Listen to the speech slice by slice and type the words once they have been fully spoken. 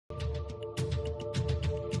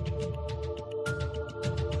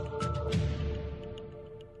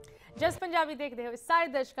जस पंजाबी देखते हो सारे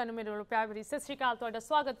दर्शकों को मेरे प्यार भरी सत श्री अकाल। तुहाडा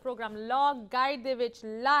स्वागत programme law guide they which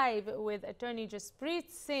live with attorney Jasprit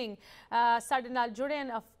Singh. साडे नाल जुड़े हैं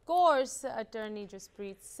of course attorney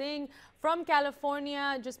Jasprit Singh from California.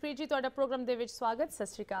 Jasprit जी तुहाडा प्रोग्राम दे विच स्वागत।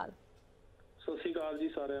 सत श्री अकाल। सत श्री अकाल जी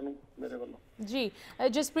सारिਆਂ ਨੂੰ मेरे ਵੱਲੋਂ जी।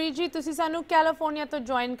 जसप्रीत जी तुसी सानू कैलिफोर्निया तो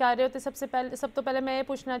ज्वाइन कर रहे हो, तो सब तो पहले मैं ये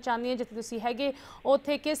पूछना चाहती हूँ जिथे तुसी हैगे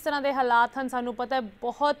उत्थे किस तरह के हालात हैं। सानू पता है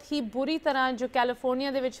बहुत ही बुरी तरह जो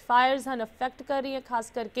कैलिफोर्निया दे विच फायर्स हैं अफेक्ट कर रही है,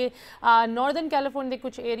 खास करके नॉर्दर्न कैलिफोर्निया के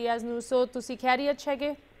कुछ एरियाज़ नू। सो तुसी खैरियत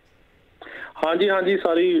हैगे? हाँ जी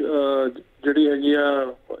सारी जिहड़ी हैगी आ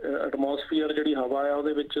एटमोसफीयर जिहड़ी हवा है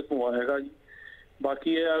ਉਹਦੇ ਵਿੱਚ ਧੂਆਂ ਹੈਗਾ जी।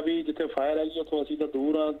 बाकी ये आ भी जिथे फायर हैगी उत्थों असीं तां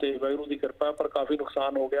दूर हाँ ते वाहिगुरू दी किरपा पर काफ़ी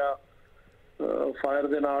नुकसान हो गया फायर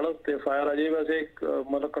दे नाल। ते फायर अजे वैसे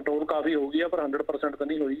मतलब कंट्रोल काफ़ी हो गई है पर 100% तो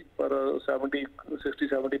नहीं हुई, पर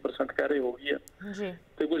 60-70% कह रहे हो गई है।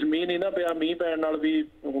 तो कुछ मीह नहीं ना पिया, मीह पैण नाल भी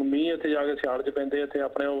हुण मीह इत्थे जाके सियाल च पैंदे, इत्थे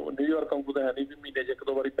अपने न्यूयॉर्क वांगू तां है नहीं भी महीने च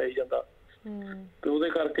 1-2 वारी पै ही जांदा। तो उहदे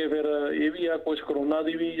करके फिर ये भी आ कुछ कोरोना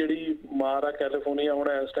की भी जिहड़ी मार आ कैलिफोर्निया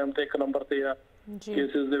हुण इस टाइम ते 1 नंबर ते आ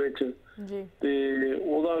केसिस दे विच, ते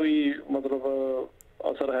ओहदा भी मतलब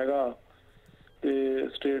असर हैगा ते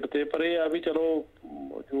स्टेट ते। पर यह भी चलो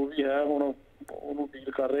जो भी है हुण ਉਹਨੂੰ ਡੀਲ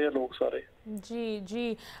कर रहे हैं लोग सारे। जी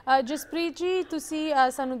जसप्रीत जी तुसी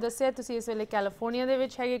सानू दस्सिया तुसी इस वेले कैलिफोर्निया दे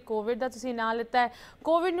विच हैगे, कोविड दा तुसी नाम लिता है।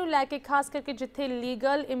 कोविड नू लैके खास करके जिथे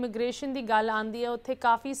लीगल इमिग्रेशन की गल आंदी है उत्थे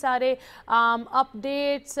काफ़ी सारे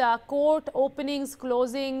updates court openings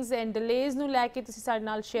closings and delays नू लैके तुसी साडे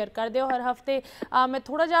नाल शेयर करदे हो हर हफ्ते। मैं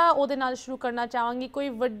थोड़ा जा उहदे नाल शुरू करना चाहांगी कोई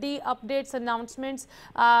वड्डी अपडेट्स अनाउंसमेंट्स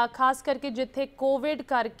खास करके जिथे कोविड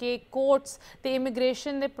करके कोर्ट्स ते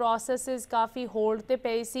इमिग्रेशन दे प्रोसैसेस काफ़ी होल्ड ते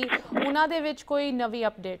पई सी, उन्हां दे विच कोई नवी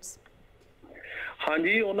अपडेट्स? हाँ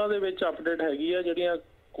जी उन्हां दे विच अपडेट हैगी आ जिहड़ियां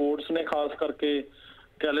कोर्ट्स ने खास करके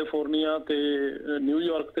कैलिफोर्निया ते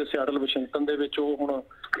न्यूयॉर्क ते सियाटल वाशिंगटन दे विच ओह हुण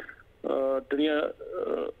जिहड़ियां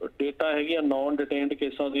डेटा हैगियां नॉन डिटेन्ड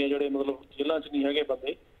केसां दी जिहड़े मतलब जेलां च नहीं हैगे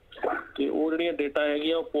बंदे, ते ओह जिहड़ियां डेटा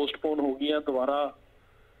हैगियां पोस्टपोन हो गईयां दोबारा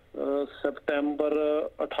सितंबर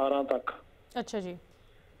 18 तक। अच्छा जी।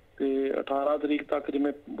 तो 18 तरीक तक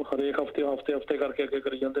जिमें हरेक हफ्ते करके अगे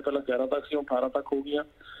करी जाते, पहले 11 तक सी 18 तक हो गई।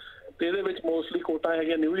 तो ये मोस्टली कोटा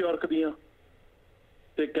है न्यूयॉर्क दियाँ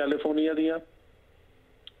ते कैलिफोर्निया दियाँ।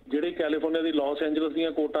 जिहड़ी कैलिफोर्निया दी लॉस एंजलस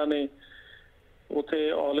दियाँ कोटा ने उत्थे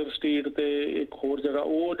ऑलिव स्ट्रीट ते एक होर जगह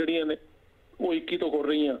वो जिहड़ियां ने वो 21 तो खुल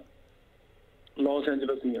रही लॉस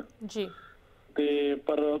एंजलस दियाँ जी। ते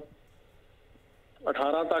पर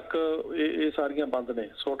 18 तक ये सारियां बंद ने।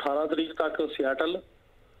 सो 18 तरीक तक सियाटल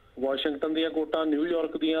वाशिंगटन दियां कोटा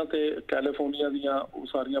न्यूयॉर्क दियां ते कैलिफोर्निया दियां वो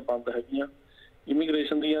सारियां बंद हैगियां।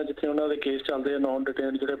 इमीग्रेशन दियां जिथे उन्होंने केस चलते हैं नॉन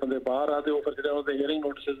डिटेन जिहड़े बंदे बाहर आ ते फिर जिहड़े उन्होंने हियरिंग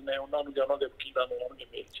नोटिस ने उन्होंने जां उन्होंने वकीलां नूं आउणगे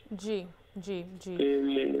मेल च जी जी जी। ते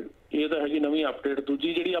ये तां हैगी नवीं अपडेट।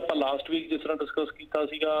 दूजी जिहड़ी आपां लास्ट वीक जिस तरह डिस्कस कीता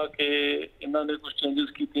सीगा कि इन्हां ने कुछ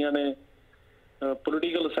चेंजिस कीतियां ने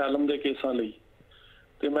पोलीटिकल असैलम दे केसां लई,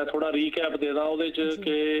 तो मैं थोड़ा रीकैप दे दा ਉਹਦੇ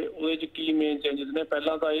ਚ ਕੀ ਮੇਨ ਚੇਂजेस ने।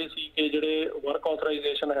 पहला तो ये सी कि ਜਿਹੜੇ वर्क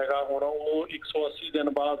ऑथराइजेशन हैगा ਹੁਣ ਉਹ 180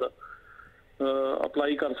 दिन बाद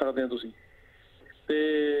ਅਪਲਾਈ कर सकते हैं ਤੁਸੀਂ, ਤੇ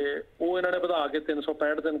ਉਹ ਇਹਨਾਂ ਨੇ ਵਧਾ ਕੇ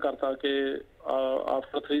 365 दिन करता कि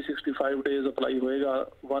आफ्टर 365 डेज अप्लाई होएगा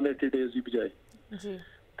 180 डेज की बजाय जी।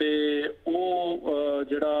 ਤੇ ਉਹ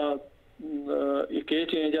ਜਿਹੜਾ ਇੱਕ ਇਹ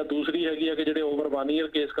ਚੇਂਜ ਆ। दूसरी हैगी आ कि ਜਿਹੜੇ ओवर 1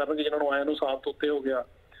 ईयर केस करनगे जिन्हां ਨੂੰ ਆਇਆ ਨੂੰ साल तो उत्ते हो गया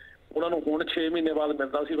उन्होंने हुण 6 महीने बाद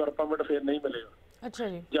मिलता सी वर्क परमिट, फिर नहीं मिलेगा। अच्छा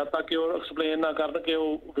जी। जब तक कि वो एक्सप्लेन ना करन कि वो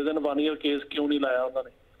विद इन 1 ईयर केस क्यों नहीं लाया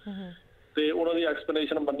उन्होंने, तो उन्होंने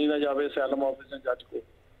एक्सप्लेनेशन मनी ना जाए असैलम ऑफिस जज को।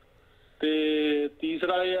 तो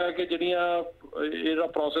तीसरा यह है कि जिहड़ियां इहदा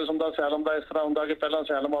प्रोसैस हुंदा असैलम का इस तरह हुंदा कि पहला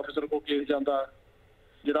असैलम ऑफिसर को केस जाता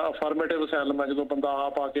जिहड़ा अफर्मेटिव असैलम है, जो बंदा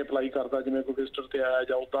आप आके अप्लाई करता जिवें कोई विजिटर ते आया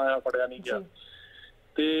जां उदां आया फड़िया नहीं गया,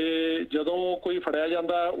 तो जदों कोई फड़िया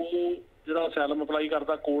जांदा वो ਜਿਹੜਾ असैलम ਅਪਲਾਈ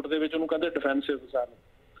करता कोर्ट ਦੇ ਵਿੱਚ ਉਹਨੂੰ ਕਹਿੰਦੇ डिफेंसिव असैलम,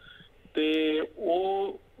 ਤੇ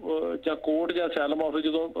ਉਹ ਜਾਂ ਕੋਰਟ ਜਾਂ असैलम ऑफिस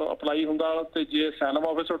ਜਦੋਂ ਅਪਲਾਈ ਹੁੰਦਾ ਤੇ ਜੇ असैलम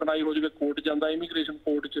ऑफिस ਤੋਂ ਡਿਨਾਈ ਹੋ ਜਾਵੇ ਕੋਰਟ ਜਾਂਦਾ ਇਮੀਗ੍ਰੇਸ਼ਨ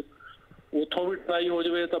ਕੋਰਟ 'ਚ, ਉੱਥੋਂ ਵੀ ਡਿਨਾਈ ਹੋ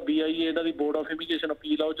ਜਾਵੇ ਤਾਂ BIA ਇਹਨਾਂ ਦੀ ਬੋਰਡ ਆਫ ਇਮੀਗ੍ਰੇਸ਼ਨ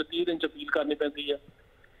ਅਪੀਲ ਆ ਉਹ 'ਚ 30 ਦਿਨ 'ਚ ਅਪੀਲ ਕਰਨੀ ਪੈਂਦੀ ਆ।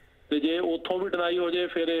 ਤੇ ਜੇ ਉੱਥੋਂ ਵੀ ਡਿਨਾਈ ਹੋ ਜਾਏ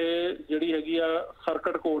ਫਿਰ ਇਹ ਜਿਹੜੀ ਹੈਗੀ ਆ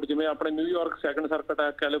ਸਰਕਟ ਕੋਰਟ, ਜਿਵੇਂ ਆਪਣੇ ਨਿਊਯਾਰਕ 2nd ਸਰਕਟ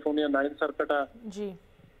ਆ, ਕੈਲੀਫੋਰਨੀਆ 9th ਸਰਕਟ ਆ ਜੀ,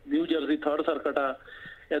 ਨਿਊ ਜਰਸੀ 3rd ਸਰਕਟ ਆ,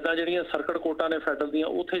 ਇੱਦਾਂ ਜਿਹੜੀਆਂ ਸਰਕਟ ਕੋਰਟਾਂ ਨੇ ਫੈਡਰਲ ਦੀਆਂ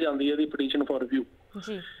ਉੱਥੇ ਜਾਂਦੀ ਹੈ ਇਹਦੀ ਪਟੀਸ਼ਨ ਫॉर ਰਿਵਿਊ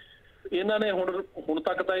ਜੀ। ਇਹਨਾਂ ਨੇ ਹੁਣ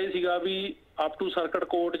ਤੱਕ ਤਾਂ ਇਹ ਸੀਗਾ ਵੀ ਅਪ ਟੂ ਸਰਕਟ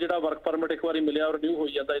ਕੋਰਟ ਜਿਹੜਾ ਵਰਕ ਪਰਮਿਟ ਇੱਕ ਵਾਰੀ ਮਿਲਿਆ ਉਹ ਰਿਨਿਊ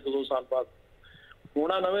ਹੋਈ ਜਾਂਦਾ 2 ਸਾਲ ਬਾਅਦ।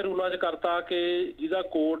 ਹੁਣ ਆ ਨਵੇਂ ਰੂਲਾਂ 'ਚ ਕਰਤਾ ਕਿ ਜਿਹਦਾ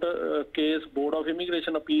court case board of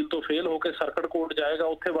immigration appeal ਤੋਂ ਫੇਲ ਹੋ ਕੇ ਸਰਕਟ ਕੋਰਟ ਜਾਏਗਾ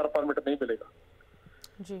ਉੱਥੇ ਵਰਕ ਪਰਮਿਟ ਨਹੀਂ ਮਿਲੇਗਾ,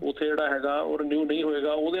 ਉੱਥੇ ਜਿਹੜਾ ਹੈਗਾ ਉਹ ਰਿਨਿਊ ਨਹੀਂ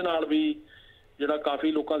ਹੋਏਗਾ। ਉਹਦੇ ਨਾਲ ਵੀ ਜਿਹੜਾ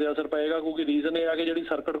ਕਾਫੀ ਲੋਕਾਂ ਦੇ ਅਸਰ ਪਏਗਾ, ਕਿਉਂਕਿ ਰੀਜ਼ਨ ਇਹ ਆ ਕਿ ਜਿਹੜੀ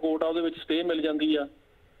ਸਰਕਟ ਕੋਰਟ ਆ ਉਹਦੇ ਵਿੱਚ ਸਟੇ ਮਿਲ ਜਾਂਦੀ ਆ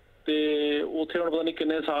ਤੇ ਉੱਥੇ ਹੁਣ ਪਤਾ ਨਹੀਂ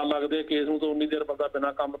ਕਿੰਨੇ ਸਾਲ ਲੱਗਦੇ ਆ ਕੇਸ ਨੂੰ, ਤਾਂ ਉਨੀ ਦੇਰ ਬੰਦਾ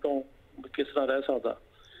ਬਿਨਾਂ ਕੰਮ ਤੋਂ ਕਿਸ ਤਰ੍ਹਾਂ ਰਹਿ ਸਕਦਾ।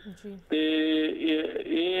 ਤੇ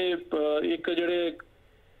ਇਹ ਇੱਕ ਜਿਹੜੇ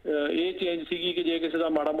ਇਹ ਚੇਂਜ ਸੀਗੀ ਕਿ ਜੇ ਕਿਸੇ ਦਾ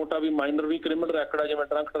ਮਾੜਾ ਮੋਟਾ ਵੀ ਮਾਈਨਰ ਵੀ ਕ੍ਰਿਮੀਨਲ ਰੈਕਡ ਆ, ਜਿਵੇਂ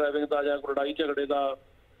ਡਰੰਕ ਡਰਾਈਵਿੰਗ ਦਾ ਜਾਂ ਲੜਾਈ ਝਗੜੇ ਦਾ,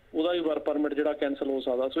 ਉਹਦਾ ਵੀ ਵਰਕ ਪਰਮਿਟ ਜਿਹੜਾ ਕੈਂਸਲ ਹੋ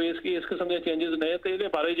ਸਕਦਾ। ਸੋ ਇਸ ਕਿਸਮ ਦੀਆਂ ਚੇਂਜਸ ਨੇ। ਤੇ ਇਹਦੇ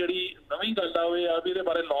ਬਾਰੇ ਜਿਹੜੀ ਨਵੀਂ ਗੱਲ ਆ ਉਹ ਇਹ ਆ ਵੀ ਇਹਦੇ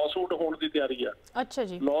ਬਾਰੇ ਲਾਅ ਸੂਟ ਹੋਣ ਦੀ ਤਿਆਰੀ ਆ। ਅੱਛਾ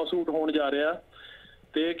ਜੀ, ਲਾਅ ਸੂਟ ਹੋਣ ਜਾ ਰਿਹਾ।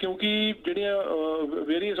 ਤੇ ਕਿਉਂਕਿ ਜਿਹੜੀਆਂ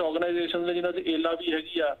ਵੇਰੀਅਸ ਆਰਗੇਨਾਈਜੇਸ਼ਨ ਨੇ ਜਿਨ੍ਹਾਂ 'ਚ ਏਲਾ ਵੀ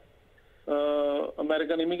ਹੈਗੀ ਆ,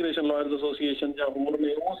 ਅਮਰੀਕਨ ਇਮੀਗ੍ਰੇਸ਼ਨ ਲਾਇਰਸ ਐਸੋਸੀਏਸ਼ਨ ਜਾਂ ਹੋਰ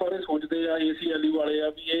ਨੇ, ਉਹ ਸਾਰੇ ਸੋਚਦੇ ਆ, ACLU ਵਾਲੇ ਆ,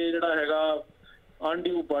 ਵੀ ਇਹ ਜਿਹੜਾ ਹੈਗਾ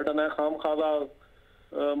ਅਨਡਿਊ ਬਰਡਨ ਹੈ, ਖਾਮਖਾਹ ਦਾ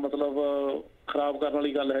ਮਤਲਬ ਖਰਾਬ ਕਰਨ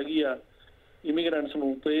ਵਾਲੀ ਗੱਲ ਹੈਗੀ ਆ ਇਮੀਗ੍ਰੈਂਟਸ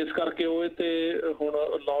ਨੂੰ। ਤੇ ਇਸ ਕਰਕੇ ਉਹ ਤੇ ਹੁਣ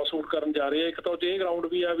ਲਾਅ ਸੂਟ ਕਰਨ ਜਾ ਰਹੇ ਆ। ਇੱਕ ਤਾਂ ਇਹ ਗਰਾਊਂਡ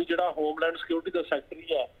ਵੀ ਆ ਵੀ ਜਿਹੜਾ ਹੋਮਲੈਂਡ ਸਿਕਿਉਰਿਟੀ ਦਾ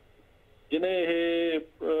ਸੈਕਟਰੀ ਆ ਜਿਹਨੇ ਇਹ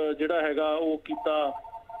ਜਿਹੜਾ ਹੈਗਾ ਉਹ ਕੀਤਾ,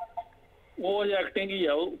 ਉਹ ਅਜੇ ਐਕਟਿੰਗ ਹੀ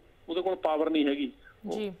ਆ, ਉਹਦੇ ਕੋਲ ਪਾਵਰ ਨਹੀਂ ਹੈਗੀ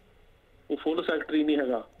ਜੀ, ਉਹ ਫੁੱਲ ਸੈਕਟਰੀ ਨਹੀਂ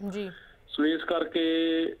ਹੈਗਾ ਜੀ। ਸੋ ਇਸ ਕਰਕੇ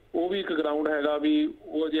ਉਹ ਵੀ ਇੱਕ ਗਰਾਊਂਡ ਹੈਗਾ ਵੀ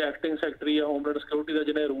ਉਹ ਅਜੇ ਐਕਟਿੰਗ ਸੈਕਟਰੀ ਆ ਹੋਮਲੈਂਡ ਸਿਕਿਉਰਿਟੀ ਦਾ,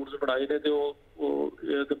 ਜਿਹਨੇ ਰੂਲਸ ਬਣਾਏ ਨੇ। ਤੇ ਉਹ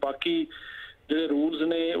ਤੇ ਬਾਕੀ ਜਿਹੜੇ ਰੂਲਸ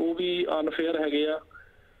ਨੇ ਉਹ ਵੀ ਅਨਫੇਅਰ ਹੈਗੇ ਆ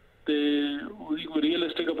ਤੇ ਉਹਦੀ ਕੋਈ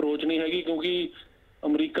ਰੀਅਲਿਸਟਿਕ ਅਪਰੋਚ ਨਹੀਂ ਹੈਗੀ। ਕਿਉਂਕਿ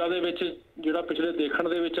ਅਮਰੀਕਾ ਦੇ ਵਿੱਚ ਜਿਹੜਾ ਪਿਛਲੇ ਦੇਖਣ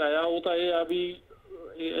ਦੇ ਵਿੱਚ ਆਇਆ ਉਹ ਤਾਂ ਇਹ ਆ ਵੀ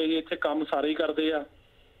ਇੱਥੇ ਕੰਮ ਸਾਰੇ ਹੀ ਕਰਦੇ ਆ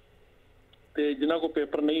ਤੇ ਜਿਨ੍ਹਾਂ ਕੋਲ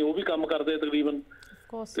ਪੇਪਰ ਨਹੀਂ ਉਹ ਵੀ ਕੰਮ ਕਰਦੇ ਤਕਰੀਬਨ।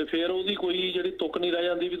 ਤੇ ਫਿਰ ਉਹਦੀ ਕੋਈ ਜਿਹੜੀ ਤੁੱਕ ਨਹੀਂ ਰਹਿ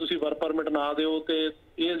ਜਾਂਦੀ ਵੀ ਤੁਸੀਂ ਵਰਕ ਪਰਮਿਟ ਨਾ ਦਿਓ ਤੇ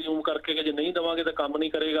ਇਹ ਅਸਿਊਮ ਕਰਕੇ ਕਿ ਜੇ ਨਹੀਂ ਦੇਵਾਂਗੇ ਤਾਂ ਕੰਮ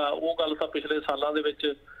ਨਹੀਂ ਕਰੇਗਾ। ਉਹ ਗੱਲ ਤਾਂ ਪਿਛਲੇ ਸਾਲਾਂ ਦੇ ਵਿੱਚ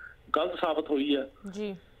ਗਲਤ ਸਾਬਤ ਹੋਈ ਆ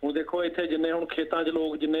ਜੀ। ਹੁਣ ਦੇਖੋ ਇੱਥੇ ਜਿੰਨੇ ਹੁਣ ਖੇਤਾਂ 'ਚ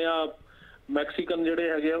ਲੋਕ ਜਿੰਨੇ ਆ ਮੈਕਸੀਕਨ ਜਿਹੜੇ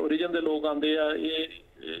ਹੈਗੇ ਆ ਓਰੀਜਨ ਦੇ ਲੋਕ ਆਉਂਦੇ ਆ,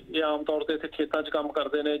 ਇਹ ਆਮ ਤੌਰ ਤੇ ਇੱਥੇ ਖੇਤਾਂ 'ਚ ਕੰਮ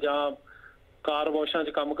ਕਰਦੇ ਨੇ ਜਾਂ ਕਾਰ ਵਾਸ਼ਾਂ 'ਚ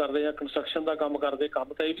ਕੰਮ ਕਰਦੇ ਜਾਂ ਕੰਸਟਰਕਸ਼ਨ ਦਾ ਕੰਮ ਕਰਦੇ।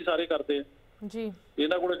 ਕੰਮ ਤਾਂ ਇਹ ਵੀ ਸਾਰੇ ਕਰਦੇ ਆ ਜੀ,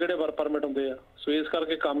 ਇਹਨਾਂ ਕੋਲ ਕਿਹੜੇ ਵਰਕ ਪਰਮਿਟ ਹੁੰਦੇ ਆ। ਸੋ ਇਸ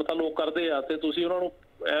ਕਰਕੇ ਕੰਮ ਤਾਂ ਲੋਕ ਕਰਦੇ ਆ ਤੇ ਤੁਸੀਂ ਉਹਨਾਂ ਨੂੰ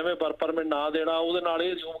ਐਵੇਂ ਵਰਕ ਪਰਮਿਟ ਨਾ ਦੇਣਾ, ਉਹਦੇ ਨਾਲ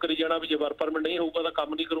ਇਹ ਅਸਿਊਮ ਕਰੀ ਜਾਣਾ ਵੀ ਜੇ ਵਰਕ ਪਰਮਿਟ ਨਹੀਂ ਹੋਊਗਾ ਤਾਂ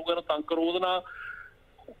ਕੰਮ ਨਹੀਂ ਕਰੂਗਾ, ਇਹਨੂੰ ਤੰਗ ਕਰੋ, ਉਹਦੇ ਨਾਲ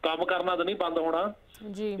ਕੰਮ ਕਰਨਾ ਤਾਂ ਨਹੀਂ ਬੰਦ ਹੋਣਾ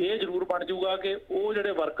ਜੀ। ਇਹ ਜ਼ਰੂਰ ਬਣ ਜਾਊਗਾ ਕਿ ਉਹ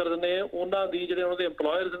ਜਿਹੜੇ ਵਰਕਰਸ ਨੇ ਉਹਨਾਂ ਦੀ ਜਿਹੜੇ ਉਹਨਾਂ ਦੇ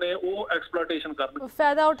EMPLOYERS ਨੇ ਉਹ ਐਕਸਪਲੋਇਟੇਸ਼ਨ ਕਰਨਗੇ,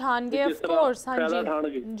 ਫਾਇਦਾ ਉਠਾਉਣਗੇ। ਆਫ ਕੋਰਸ ਫਾਇਦਾ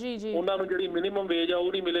ਉਠਾਉਣਗੇ ਜੀ ਜੀ। ਉਹਨਾਂ ਨੂੰ ਜਿਹੜੀ ਮਿਨੀਮਮ ਵੇਜ ਆ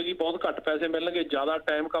ਉਹ ਨਹੀਂ ਮਿਲੇਗੀ, ਬਹੁਤ ਘੱਟ ਪੈਸੇ ਮਿਲਣਗੇ, ਜ਼ਿਆਦਾ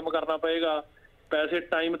ਟਾਈਮ ਕੰਮ ਕਰਨਾ ਪਏਗਾ, ਪੈਸੇ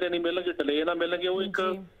ਟਾਈਮ ਤੇ ਨਹੀਂ ਮਿਲਣਗੇ, ਡਿਲੇ ਨਾਲ ਮਿਲਣਗੇ। ਉਹ ਇੱਕ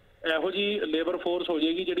ਇਹੋ ਜਿਹੀ ਲੇਬਰ ਫੋਰਸ ਹੋ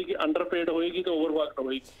ਜਾਏਗੀ ਜਿਹੜੀ ਕਿ ਅੰਡਰਪੇਡ ਹੋਏਗੀ ਤੇ ਓਵਰਵਰਕਡ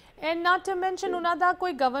ਹੋਏਗੀ। ਐਂਡ ਨਾਟ ਟੂ ਮੈਂਸ਼ਨ ਉਹਨਾਂ ਦਾ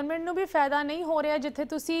ਕੋਈ ਗਵਰਨਮੈਂਟ ਨੂੰ ਵੀ ਫਾਇਦਾ ਨਹੀਂ ਹੋ ਰਿਹਾ। ਜਿੱਥੇ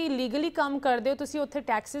ਤੁਸੀਂ ਲੀਗਲੀ ਕੰਮ ਕਰਦੇ ਹੋ ਤੁਸੀਂ ਉੱਥੇ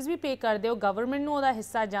ਟੈਕਸਿਸ ਵੀ ਪੇ ਕਰਦੇ ਹੋ, ਗਵਰਨਮੈਂਟ ਨੂੰ ਉਹਦਾ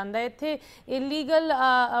ਹਿੱਸਾ ਜਾਂਦਾ ਹੈ। ਇੱਥੇ ਇਲੀਗਲ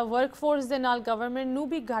ਵਰਕਫੋਰਸ ਦੇ ਨਾਲ ਗਵਰਨਮੈਂਟ ਨੂੰ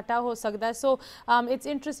ਵੀ ਘਾਟਾ ਹੋ ਸਕਦਾ। ਸੋ ਇਟਸ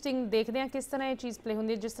ਇੰਟਰਸਟਿੰਗ, ਦੇਖਦੇ ਹਾਂ ਕਿਸ ਤਰ੍ਹਾਂ ਇਹ ਚੀਜ਼ ਪਲੇ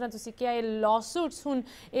ਹੁੰਦੀ ਹੈ। ਜਿਸ ਤਰ੍ਹਾਂ ਤੁਸੀਂ ਕਿਹਾ ਇਹ ਲਾਅਸੂਟਸ ਹੁਣ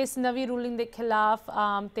ਇਸ ਨਵੀਂ ਰੂਲਿੰਗ ਦੇ ਖਿਲਾਫ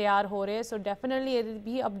ਤਿਆਰ ਹੋ ਰਹੇ। ਸੋ ਡੈਫੀਨਿਟਲੀ ਇਹਦੀ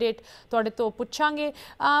ਵੀ ਅਪਡੇਟ ਤੁਹਾਡੇ ਤੋਂ ਪੁੱਛਾਂਗੇ।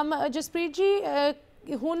 ਜਸਪ੍ਰੀਤ ਜੀ,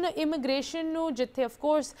 ਹੁਣ ਇਮੀਗ੍ਰੇਸ਼ਨ ਨੂੰ ਜਿੱਥੇ ਆਫ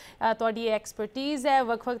ਕੋਰਸ ਤੁਹਾਡੀ ਐਕਸਪਰਟੀਜ਼ ਹੈ,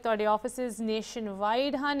 ਵੱਖ-ਵੱਖ ਤੁਹਾਡੇ ਆਫਿਸਿਸ ਨੇਸ਼ਨ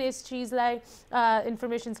ਵਾਈਡ ਹਨ ਇਸ ਚੀਜ਼ ਲਈ,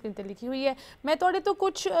 ਇਨਫੋਰਮੇਸ਼ਨ ਸਕਰੀਨ 'ਤੇ ਲਿਖੀ ਹੋਈ ਹੈ। ਮੈਂ ਤੁਹਾਡੇ ਤੋਂ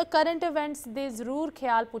ਕੁਝ ਕਰੰਟ ਇਵੈਂਟਸ ਦੇ ਜ਼ਰੂਰ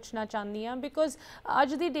ਖਿਆਲ ਪੁੱਛਣਾ ਚਾਹੁੰਦੀ ਹਾਂ, ਬਿਕੋਜ਼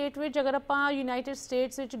ਅੱਜ ਦੀ ਡੇਟ ਵਿੱਚ ਅਗਰ ਆਪਾਂ ਯੂਨਾਈਟਿਡ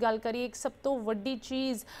ਸਟੇਟਸ ਵਿੱਚ ਗੱਲ ਕਰੀਏ, ਇੱਕ ਸਭ ਤੋਂ ਵੱਡੀ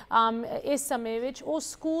ਚੀਜ਼ ਇਸ ਸਮੇਂ ਵਿੱਚ ਉਹ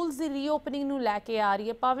ਸਕੂਲਸ ਦੀ ਰੀਓਪਨਿੰਗ ਨੂੰ ਲੈ ਕੇ ਆ ਰਹੀ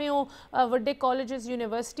ਹੈ। ਭਾਵੇਂ ਉਹ ਵੱਡੇ ਕਾਲਜਸ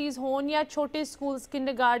ਯੂਨੀਵਰਸਿਟੀਜ਼ ਹੋਣ ਜਾਂ ਛੋਟੇ schools,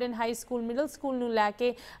 kindergarten, high school, middle school ਨੂੰ ਲੈ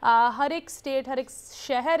ਕੇ ਹਰ ਇੱਕ ਸਟੇਟ, ਹਰ ਇੱਕ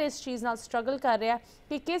ਸ਼ਹਿਰ ਇਸ ਚੀਜ਼ ਨਾਲ ਸਟਰਗਲ ਕਰ ਰਿਹਾ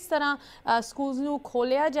ਕਿ ਕਿਸ ਤਰ੍ਹਾਂ ਸਕੂਲਸ ਨੂੰ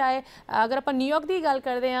ਖੋਲ੍ਹਿਆ ਜਾਏ। ਅਗਰ ਆਪਾਂ ਨਿਊਯਾਰਕ ਦੀ ਗੱਲ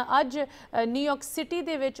ਕਰਦੇ ਹਾਂ, ਅੱਜ ਨਿਊਯਾਰਕ ਸਿਟੀ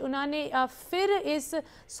ਦੇ ਵਿੱਚ ਉਹਨਾਂ ਨੇ ਫਿਰ ਇਸ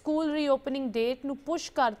ਸਕੂਲ ਰੀਓਪਨਿੰਗ ਡੇਟ ਨੂੰ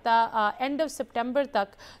ਪੁਸ਼ ਕਰਤਾ ਐਂਡ ਆਫ ਸੈਪਟੈਂਬਰ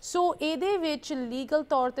ਤੱਕ। ਸੋ ਇਹਦੇ ਵਿੱਚ ਲੀਗਲ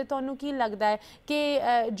ਤੌਰ 'ਤੇ ਤੁਹਾਨੂੰ ਕੀ ਲੱਗਦਾ ਹੈ ਕਿ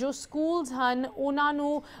ਜੋ ਸਕੂਲਸ ਹਨ ਉਹਨਾਂ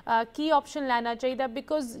ਨੂੰ ਕੀ ਆਪਸ਼ਨ ਲੈਣਾ ਚਾਹੀਦਾ?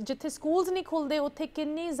 ਬਿਕੋਜ਼ ਜਿੱਥੇ ਸਕੂਲਸ ਨਹੀਂ ਖੁੱਲ੍ਹਦੇ ਉੱਥੇ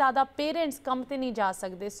ਕਿੰਨੀ ਜ਼ਿਆਦਾ ਪੇਰੈਂਟਸ ਕੰਮ 'ਤੇ ਨਹੀਂ ਜਾ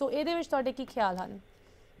ਸਕਦੇ। ਸੋ ਇਹਦੇ ਵਿੱਚ ਤੁਹਾਡੇ ਕੀ ਖਿਆਲ ਹਨ?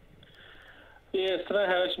 ਇਹ ਇਸ ਤਰ੍ਹਾਂ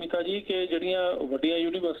ਹੈ ਸ਼ਮਿਤਾ ਜੀ ਕਿ ਜਿਹੜੀਆਂ ਵੱਡੀਆਂ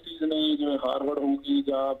ਯੂਨੀਵਰਸਿਟੀਜ਼ ਨੇ, ਜਿਵੇਂ ਹਾਰਵਰਡ ਹੋ ਗਈ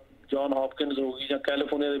ਜਾਂ ਜੌਨ ਹੌਪਕਿੰਸ ਹੋ ਗਈ ਜਾਂ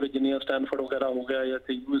ਕੈਲੀਫੋਰਨੀਆ ਦੇ ਵਿੱਚ ਜਿੰਨੀਆਂ ਸਟੈਨਫੋਰਡ ਵਗੈਰਾ ਹੋ ਗਿਆ ਜਾਂ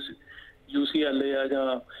ਇੱਥੇ UCLA ਆ ਜਾਂ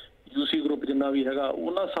UC ਗਰੁੱਪ ਜਿੰਨਾ ਵੀ ਹੈਗਾ,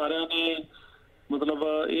 ਉਹਨਾਂ ਸਾਰਿਆਂ ਨੇ ਮਤਲਬ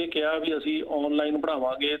ਇਹ ਕਿਹਾ ਵੀ ਅਸੀਂ ਔਨਲਾਈਨ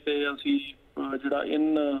ਪੜ੍ਹਾਵਾਂਗੇ ਤੇ ਅਸੀਂ ਜਿਹੜਾ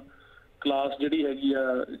ਇਨ ਕਲਾਸ ਜਿਹੜੀ ਹੈਗੀ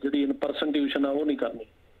ਆ, ਜਿਹੜੀ ਇਨ ਪਰਸਨ ਟਿਊਸ਼ਨ ਆ ਉਹ ਨਹੀਂ ਕਰਨੀ।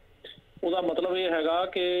 ਉਹਦਾ ਮਤਲਬ ਇਹ ਹੈਗਾ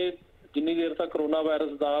ਕਿ ਜਿੰਨੀ ਦੇਰ ਤੱਕ ਕਰੋਨਾ ਵਾਇਰਸ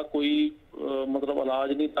ਦਾ ਕੋਈ ਮਤਲਬ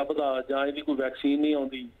ਇਲਾਜ ਨਹੀਂ ਲੱਭਦਾ ਜਾਂ ਇਹਦੀ ਕੋਈ ਵੈਕਸੀਨ ਨਹੀਂ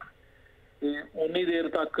ਆਉਂਦੀ ਤੇ ਉਨੀ ਦੇਰ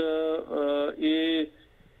ਤੱਕ ਇਹ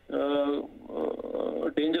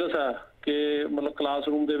ਡੇਂਜਰਸ ਹੈ ਕਿ ਮਤਲਬ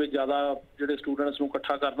ਕਲਾਸਰੂਮ ਦੇ ਵਿੱਚ ਜ਼ਿਆਦਾ ਜਿਹੜੇ ਸਟੂਡੈਂਟਸ ਨੂੰ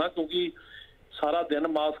ਇਕੱਠਾ ਕਰਨਾ, ਕਿਉਂਕਿ ਸਾਰਾ ਦਿਨ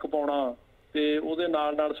ਮਾਸਕ ਪਾਉਣਾ ਤੇ ਉਹਦੇ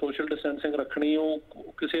ਨਾਲ ਨਾਲ ਸੋਸ਼ਲ ਡਿਸਟੈਂਸਿੰਗ ਰੱਖਣੀ,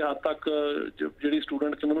 ਉਹ ਕਿਸੇ ਹੱਦ ਤੱਕ ਜਿਹੜੀ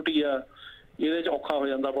ਸਟੂਡੈਂਟ ਕਮਿਊਨਿਟੀ ਆ ਇਹਦੇ 'ਚ ਔਖਾ ਹੋ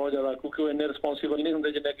ਜਾਂਦਾ ਬਹੁਤ ਜ਼ਿਆਦਾ, ਕਿਉਂਕਿ ਉਹ ਇੰਨੇ ਰਿਸਪੌਂਸੀਬਲ ਨਹੀਂ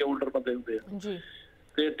ਹੁੰਦੇ ਜਿੰਨੇ ਕਿ ਓਲਡਰ ਬੰਦੇ ਹੁੰਦੇ ਆ ਜੀ।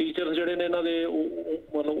 ਤੇ ਟੀਚਰਸ ਜਿਹੜੇ ਨੇ ਇਹਨਾਂ ਦੇ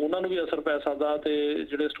ਮਤਲਬ ਉਹਨਾਂ ਨੂੰ ਵੀ ਅਸਰ ਪੈ ਸਕਦਾ ਤੇ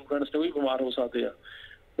ਜਿਹੜੇ ਸਟੂਡੈਂਟਸ ਨੇ ਉਹ ਵੀ ਬਿਮਾਰ ਹੋ ਸਕਦੇ ਆ।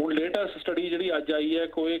 ਹੁਣ ਲੇਟੈਸਟ ਸਟੱਡੀ ਜਿਹੜੀ ਅੱਜ ਆਈ ਹੈ,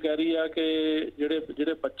 ਕੋਈ ਕਹਿ ਰਹੀ ਹੈ ਕਿ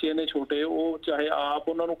ਜਿਹੜੇ ਬੱਚੇ ਨੇ ਛੋਟੇ, ਉਹ ਚਾਹੇ ਆਪ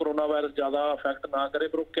ਉਹਨਾਂ ਨੂੰ ਕਰੋਨਾ ਵਾਇਰਸ ਜ਼ਿਆਦਾ ਅਫੈਕਟ ਨਾ ਕਰੇ,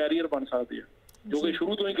 ਪਰ ਉਹ ਕੈਰੀਅਰ ਬਣ ਸਕਦੇ ਆ, ਜੋ ਕਿ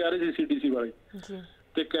ਸ਼ੁਰੂ ਤੋਂ ਹੀ ਕਹਿ ਰਹੇ ਸੀ CDC ਵਾਲੇ।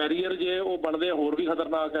 ਤੇ ਕੈਰੀਅਰ ਜੇ ਉਹ ਬਣਦੇ ਹੋਰ ਵੀ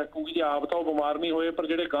ਖਤਰਨਾਕ ਹੈ, ਕਿਉਂਕਿ ਜੇ ਆਪ ਤਾਂ ਉਹ ਬਿਮਾਰ ਨਹੀਂ ਹੋਏ, ਪਰ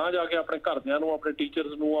ਜਿਹੜੇ ਗਾਂਹ ਜਾ ਕੇ ਆਪਣੇ ਘਰਦਿਆਂ ਨੂੰ, ਆਪਣੇ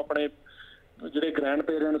ਟੀਚਰਸ ਨੂੰ, ਆਪਣੇ ਜਿਹੜੇ ਗ੍ਰੈਂਡ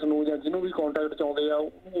ਪੇਰੈਂਟਸ ਨੂੰ ਜਾਂ ਜਿਹਨੂੰ ਵੀ ਕੰਟੈਕਟ 'ਚ ਆਉਂਦੇ ਆ,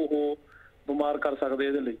 ਉਹ ਬਿਮਾਰ ਕਰ ਸਕਦੇ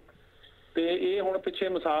ਇਹਦੇ ਲਈ। ਤੇ ਇਹ ਹੁਣ ਪਿੱਛੇ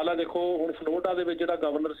ਮਿਸਾਲ ਆ, ਦੇਖੋ ਹੁਣ ਫਲੋਰੀਡਾ ਦੇ ਵਿੱਚ ਜਿਹੜਾ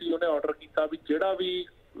ਗਵਰਨਰ ਸੀ, ਉਹਨੇ ਆਰਡਰ ਕੀਤਾ ਵੀ ਜਿਹੜਾ ਵੀ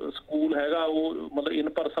ਸਕੂਲ ਹੈਗਾ ਉਹ ਮਤਲਬ ਇਨ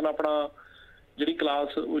ਪਰਸਨ ਆਪਣਾ ਜਿਹੜੀ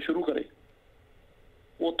ਕਲਾਸ ਉਹ ਸ਼ੁਰੂ ਕਰੇ।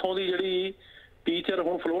 ਉੱਥੋਂ ਦੀ ਜਿਹੜੀ ਟੀਚਰ,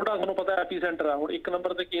 ਹੁਣ ਫਲੋਰੀਡਾ ਤੁਹਾਨੂੰ ਪਤਾ ਐਪੀ ਸੈਂਟਰ ਆ, ਹੁਣ 1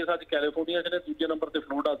 ਨੰਬਰ ਤੇ ਕੇਸ ਅੱਜ ਕੈਲੀਫੋਰਨੀਆ 'ਚ ਨੇ, ਦੂਜੇ ਨੰਬਰ ਤੇ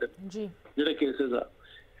ਫਲੋਰੀਡਾ ਦੇ ਜਿਹੜੇ ਕੇਸਿਸ ਆ।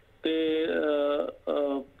 ਤੇ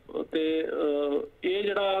ਇਹ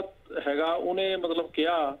ਜਿਹੜਾ ਹੈਗਾ ਉਹਨੇ ਮਤਲਬ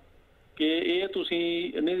ਕਿਹਾ ਕਿ ਇਹ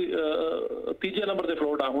ਤੁਸੀਂ ਨਹੀਂ, ਤੀਜੇ ਨੰਬਰ ਤੇ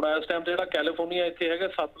ਫਲੋਰੀਡਾ। ਹੁਣ ਇਸ ਟਾਈਮ ਤੇ ਜਿਹੜਾ ਕੈਲੀਫੋਰਨੀਆ ਇੱਥੇ ਹੈਗਾ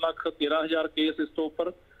 7,13,000 ਕੇਸ, ਇਸ ਤੋਂ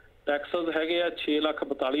ਉੱਪਰ ਟੈਕਸਸ ਹੈਗੇ ਆ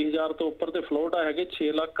 6,42,000 ਤੋਂ ਉੱਪਰ, ਤੇ ਫਲੋਰੀਡਾ ਹੈਗੇ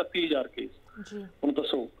 6,31,000 ਕੇਸ। ਹੁਣ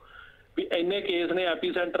ਦੱਸੋ ਵੀ ਇੰਨੇ ਕੇਸ ਨੇ,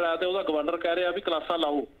 ਐਪੀ ਸੈਂਟਰ ਆ, ਤੇ ਉਹਦਾ ਗਵਰਨਰ ਕਹਿ ਰਿਹਾ ਵੀ ਕਲਾਸਾਂ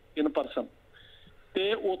ਲਾਓ ਇਨ ਪਰਸਨ।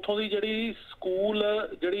 ਤੇ ਉੱਥੋਂ ਦੀ ਜਿਹੜੀ ਸਕੂਲ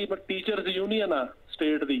ਜਿਹੜੀ ਟੀਚਰਸ ਯੂਨੀਅਨ ਆ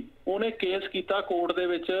ਸਟੇਟ ਦੀ, ਉਹਨੇ ਕੇਸ ਕੀਤਾ ਕੋਰਟ ਦੇ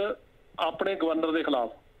ਵਿੱਚ ਆਪਣੇ ਗਵਰਨਰ ਦੇ ਖਿਲਾਫ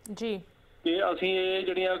ਕਿ ਅਸੀਂ ਇਹ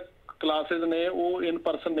ਜਿਹੜੀਆਂ ਕਲਾਸਿਸ ਨੇ ਉਹ ਇਨ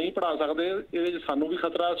ਪਰਸਨ ਨਹੀਂ ਪੜ੍ਹਾ ਸਕਦੇ, ਇਹਦੇ 'ਚ ਸਾਨੂੰ ਵੀ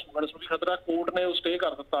ਖਤਰਾ, ਸਟੂਡੈਂਟਸ ਨੂੰ ਵੀ ਖਤਰਾ। ਕੋਰਟ ਨੇ ਉਹ ਸਟੇ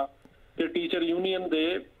ਕਰ ਦਿੱਤਾ ਤੇ ਟੀਚਰ ਯੂਨੀਅਨ ਦੇ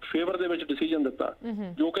ਫੇਵਰ ਦੇ ਵਿੱਚ ਡਿਸੀਜਨ ਦਿੱਤਾ,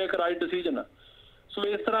 ਜੋ ਕਿ ਇੱਕ ਰਾਈਟ ਡਿਸੀਜਨ ਆ। ਸੋ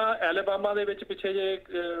ਇਸ ਤਰ੍ਹਾਂ ਐਲੇਬਾਮਾ ਦੇ ਵਿੱਚ ਪਿੱਛੇ ਜੇ ਇੱਕ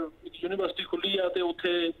ਯੂਨੀਵਰਸਿਟੀ ਖੁੱਲੀ ਆ, ਤੇ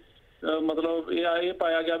ਉੱਥੇ ਮਤਲਬ ਇਹ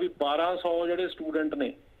ਪਾਇਆ ਗਿਆ ਵੀ 1200 ਜਿਹੜੇ ਸਟੂਡੈਂਟ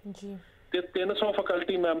ਨੇ ਤੇ 300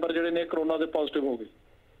 ਫੈਕਲਟੀ ਮੈਂਬਰ ਜਿਹੜੇ ਨੇ ਕਰੋਨਾ ਦੇ ਪੋਜ਼ਿਟਿਵ ਹੋ ਗਏ।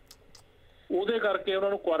 ਉਹਦੇ ਕਰਕੇ ਉਹਨਾਂ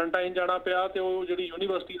ਨੂੰ ਕੁਆਰੰਟਾਈਨ ਜਾਣਾ ਪਿਆ। ਤੇ ਉਹ ਜਿਹੜੀ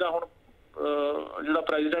ਯੂਨੀਵਰਸਿਟੀ ਦਾ ਹੁਣ ਜਿਹੜਾ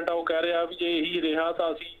ਪ੍ਰੈਜ਼ੀਡੈਂਟ ਆ, ਉਹ ਕਹਿ ਰਿਹਾ ਵੀ ਜੇ ਇਹੀ ਰਿਹਾ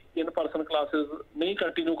ਤਾਂ ਅਸੀਂ ਇਨ ਪਰਸਨ ਕਲਾਸਿਸ ਨਹੀਂ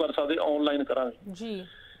ਕੰਟੀਨਿਊ ਕਰ ਸਕਦੇ, ਆਨਲਾਈਨ ਕਰਾਂਗੇ।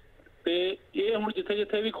 ਤੇ ਇਹ ਹੁਣ ਜਿੱਥੇ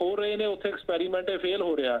ਜਿੱਥੇ ਵੀ ਖੋਲ ਰਹੇ ਨੇ, ਉੱਥੇ ਐਕਸਪੈਰੀਮੈਂਟ ਇਹ ਫੇਲ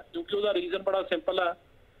ਹੋ ਰਿਹਾ, ਕਿਉਂਕਿ ਉਹਦਾ ਰੀਜ਼ਨ ਬੜਾ ਸਿੰਪਲ ਆ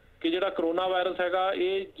ਕਿ ਜਿਹੜਾ ਕਰੋਨਾ ਵਾਇਰਸ ਹੈਗਾ,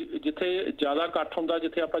 ਇਹ ਜਿੱਥੇ ਜ਼ਿਆਦਾ ਇਕੱਠ ਹੁੰਦਾ,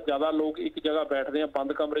 ਜਿੱਥੇ ਆਪਾਂ ਜ਼ਿਆਦਾ ਲੋਕ ਇੱਕ ਜਗ੍ਹਾ ਬੈਠਦੇ ਆ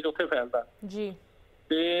ਬੰਦ ਕਮਰੇ 'ਚ, ਉੱਥੇ ਫੈਲਦਾ।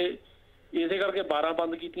 ਤੇ ਇਸੇ ਕਰਕੇ 12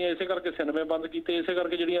 ਬੰਦ ਕੀਤੀਆਂ, ਇਸੇ ਕਰਕੇ ਸਿਨੇਮੇ ਬੰਦ ਕੀਤੇ, ਇਸੇ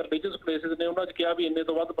ਕਰਕੇ ਜਿਹੜੀਆਂ ਰਿਲੀਜੀਅਸ ਪਲੇਸਿਸ ਨੇ ਉਹਨਾਂ 'ਚ ਕਿਹਾ ਵੀ ਇੰਨੇ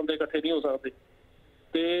ਤੋਂ ਵੱਧ ਬੰਦੇ ਇਕੱਠੇ ਨਹੀਂ ਹੋ ਸਕਦੇ।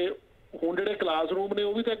 ਤੇ ਹੁਣ ਜਿਹੜੇ ਕਲਾਸਰੂਮ ਨੇ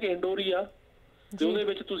ਉਹ ਵੀ ਤਾਂ ਇੱਕ ਇੰਡੋਰ ਹੀ ਆ, ਤੇ ਉਹਦੇ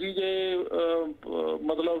ਵਿੱਚ ਤੁਸੀਂ ਜੇ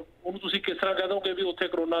ਮਤਲਬ ਉਹਨੂੰ ਤੁਸੀਂ ਕਿਸ ਤਰ੍ਹਾਂ ਕਹਿ ਦੋਗੇ ਵੀ ਉੱਥੇ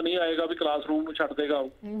ਕਰੋਨਾ ਨਹੀਂ ਆਏਗਾ, ਵੀ ਕਲਾਸਰੂਮ ਨੂੰ ਛੱਡ ਦੇਗਾ ਉਹ?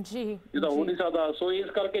 ਇਹ ਤਾਂ ਹੋ ਨਹੀਂ ਸਕਦਾ। ਸੋ ਇਸ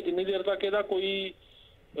ਕਰਕੇ ਜਿੰਨੀ ਦੇਰ ਤੱਕ ਇਹਦਾ ਕੋਈ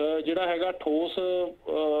ਜਿਹੜਾ ਹੈਗਾ ਠੋਸ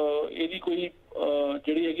ਇਹਦੀ ਕੋਈ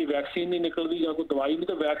ਜਿਹੜੀ ਹੈਗੀ ਵੈਕਸੀਨ ਨਹੀਂ ਨਿਕਲਦੀ ਜਾਂ ਕੋਈ ਦਵਾਈ ਨਹੀਂ,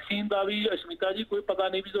 ਤਾਂ ਵੈਕਸੀਨ ਦਾ ਵੀ ਅਸ਼ਮਿਤਾ ਜੀ ਕੋਈ ਪਤਾ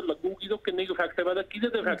ਨਹੀਂ ਵੀ ਜੋ ਲੱਗੂਗੀ ਤਾਂ ਕਿੰਨੀ ਕੁ ਇਫੈਕਟਿਵ ਹੈ, ਤਾਂ ਕਿਹਦੇ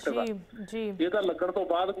ਤੇ ਇਫੈਕਟਿਵ ਆ। ਇਹ ਤਾਂ ਲੱਗਣ ਤੋਂ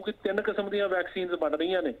ਬਾਅਦ, ਕਿਉਂਕਿ 3 ਕਿਸਮ ਦੀਆਂ ਵੈਕਸੀਨਸ ਬਣ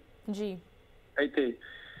ਰਹੀਆਂ ਨੇ ਇੱਥੇ,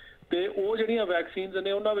 ਤੇ ਉਹ ਜਿਹੜੀਆਂ ਵੈਕਸੀਨਸ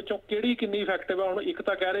ਨੇ ਉਹਨਾਂ ਵਿੱਚੋਂ ਕਿਹੜੀ ਕਿੰਨੀ ਇਫੈਕਟਿਵ ਆ। ਹੁਣ ਇੱਕ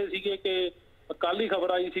ਤਾਂ ਕਹਿ ਰਹੇ ਸੀਗੇ ਕਿ ਕੱਲ ਹੀ ਖਬਰ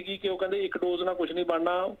ਆਈ ਸੀਗੀ ਕਿ ਉਹ ਕਹਿੰਦੇ 1 ਡੋਜ਼ ਨਾਲ ਕੁਝ ਨਹੀਂ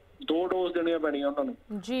ਬਣਨਾ, 2 ਡੋਜ਼ ਦੇਣੀਆਂ ਪੈਣੀਆਂ ਉਹਨਾਂ ਨੂੰ,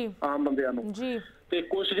 ਆਮ ਬੰਦਿਆਂ ਨੂੰ। ਤੇ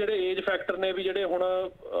ਕੁਝ ਜਿਹੜੇ ਏਜ ਫੈਕਟਰ ਨੇ ਵੀ ਜਿਹੜੇ ਹੁਣ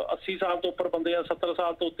 80 ਸਾਲ ਤੋਂ ਉੱਪਰ ਬੰਦੇ ਆ, 70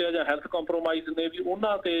 ਸਾਲ ਤੋਂ ਉੱਤੇ ਆ, ਜਾਂ ਹੈਲਥ ਕੰਪਰੋਮਾਈਜ਼ ਨੇ, ਵੀ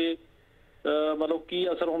ਉਹਨਾਂ ਤੇ ਮਤਲਬ ਕੀ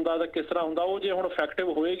ਅਸਰ ਹੁੰਦਾ ਤੇ ਕਿਸ ਤਰ੍ਹਾਂ ਹੁੰਦਾ। ਉਹ ਜੇ ਹੁਣ ਇਫੈਕਟਿਵ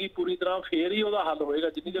ਹੋਏਗੀ ਪੂਰੀ ਤਰ੍ਹਾਂ, ਫੇਰ ਹੀ ਉਹਦਾ ਹੱਲ ਹੋਏਗਾ।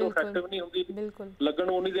 ਜਿੰਨੀ ਦੇਰ ਇਫੈਕਟਿਵ ਨਹੀਂ ਹੁੰਦੀ ਲੱਗਣ,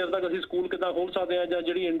 ਉਨੀ ਦੇਰ ਤੱਕ ਅਸੀਂ ਸਕੂਲ ਕਿੱਦਾਂ ਖੋਲ ਸਕਦੇ ਹਾਂ, ਜਾਂ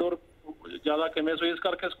ਜਿਹੜੀ ਇੰਡੋਰ ਜ਼ਿਆਦਾ ਕਿਵੇਂ। ਸੋ ਇਸ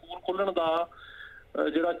ਕਰਕੇ ਸਕੂਲ ਖੋਲਣ ਦਾ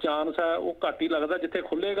ਜਿਹੜਾ ਚਾਂਸ ਹੈ ਉਹ ਘੱਟ ਹੀ ਲੱਗਦਾ। ਜਿੱਥੇ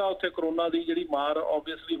ਖੁੱਲੇਗਾ ਉੱਥੇ ਕਰੋਨਾ ਦੀ ਜਿਹੜੀ ਮਾਰ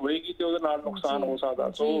ਓਬਵੀਅਸਲੀ ਹੋਏਗੀ ਤੇ ਉਹਦੇ ਨਾਲ ਨੁਕਸਾਨ ਹੋ ਸਕਦਾ।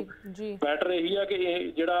 ਸੋ ਬੈਟਰ ਇਹੀ ਆ ਕਿ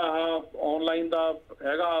ਇਹ ਜਿਹੜਾ ਆਨਲਾਈਨ ਦਾ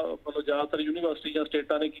ਹੈਗਾ, ਮਤਲਬ ਜ਼ਿਆਦਾਤਰ ਯੂਨੀਵਰਸਿਟੀ ਜਾਂ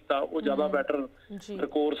ਸਟੇਟਾਂ ਨੇ ਕੀਤਾ, ਉਹ ਜ਼ਿਆਦਾ ਬੈਟਰ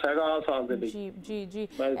ਕੋਰਸ ਹੈਗਾ ਸਾਲ ਦੇ ਲਈ। ਜੀ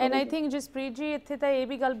ਐਂਡ ਆਈ ਥਿੰਕ ਜਸਪ੍ਰੀਤ ਜੀ, ਇੱਥੇ ਤਾਂ ਇਹ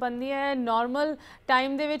ਵੀ ਗੱਲ ਬਣਦੀ ਹੈ, ਨਾਰਮਲ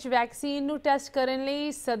ਟਾਈਮ ਦੇ ਵਿੱਚ ਵੈਕਸੀਨ ਨੂੰ ਟੈਸਟ ਕਰਨ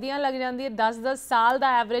ਲਈ ਸਦੀਆਂ ਲੱਗ ਜਾਂਦੀ ਹੈ, 10-10 ਸਾਲ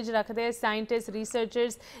ਦਾ ਐਵਰੇਜ ਰੱਖਦੇ ਆ ਸਾਇੰਟਿਸਟ,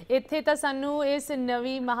 ਰਿਸਰਚਰਸ। ਇੱਥੇ ਤਾਂ ਸਾਨੂੰ ਇਸ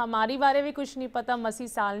ਨਵੀਂ ਮਹਾਮਾਰੀ ਬਾਰੇ ਵੀ ਕੁਛ ਨਹੀਂ ਪਤਾ, ਮਸੀ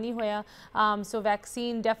ਸਾਲ ਨਹੀਂ ਹੋਇਆ। ਸੋ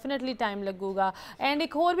ਵੈਕਸੀਨ ਡੈਫੀਨੇਟਲੀ ਟਾਈਮ ਲੱਗੂਗਾ। ਐਂਡ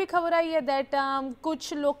ਇੱਕ ਹੋਰ ਵੀ ਖਬਰ ਆਈ ਹੈ ਦੈਟ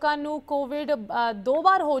ਕੁਛ ਲੋਕਾਂ ਨੂੰ ਕੋਵਿਡ 2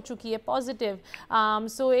 ਵਾਰ ਹੋ ਚੁੱਕੀ ਹੈ ਪੋਜ਼ਿਟਿਵ।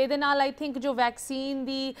 ਸੋ ਇਹਦੇ ਨਾਲ ਆਈ ਥਿੰਕ ਜੋ ਵੈਕਸੀਨ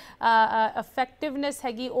ਦੀ ਇਫੈਕਟਿਵਨੈਸ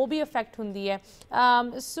ਹੈਗੀ ਉਹ ਵੀ ਇਫੈਕਟ ਹੁੰਦੀ ਹੈ।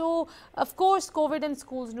 ਸੋ of course Covid and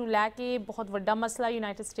schools ਨੂੰ ਲੈ ਕੇ ਬਹੁਤ ਵੱਡਾ ਮਸਲਾ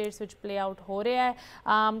ਯੂਨਾਈਟਿਡ ਸਟੇਟਸ ਵਿੱਚ ਪਲੇ ਆਊਟ ਹੋ ਰਿਹਾ ਹੈ,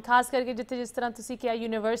 ਖਾਸ ਕਰਕੇ ਜਿੱਥੇ ਜਿਸ ਤਰ੍ਹਾਂ ਤੁਸੀਂ ਕਿਹਾ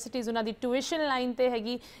ਯੂਨੀਵਰਸਿਟੀਜ਼ ਉਹਨਾਂ ਦੀ ਟਿਊਸ਼ਨ ਲਾਈਨ ਤੇ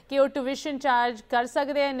ਹੈਗੀ ਕਿ ਉਹ ਟਿਊਸ਼ਨ ਚਾਰਜ ਕਰ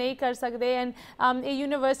ਸਕਦੇ ਆ, ਨਹੀਂ ਕਰ ਸਕਦੇ। ਐਂਡ ਇਹ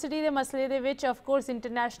ਯੂਨੀਵਰਸਿਟੀ ਦੇ ਮਸਲੇ ਦੇ ਵਿੱਚ ਆਫ ਕੋਰਸ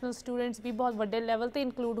ਇੰਟਰਨੈਸ਼ਨਲ ਸਟੂਡੈਂਟਸ ਵੀ ਬਹੁਤ ਵੱਡੇ ਲੈਵਲ ਤੇ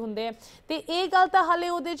ਇਨਕਲੂਡ ਹੁੰਦੇ ਆ, ਤੇ ਇਹ ਗੱਲ ਤਾਂ ਹਾਲੇ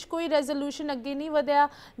ਉਹਦੇ 'ਚ ਕੋਈ ਰੈਜ਼ੋਲੂਸ਼ਨ ਅੱਗੇ ਨਹੀਂ ਵਧਿਆ,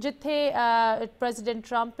 ਜਿੱਥੇ ਪ੍ਰੈਜ਼ੀਡੈਂਟ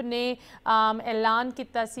ਟਰੰਪ ਨੇ ਐਲਾਨ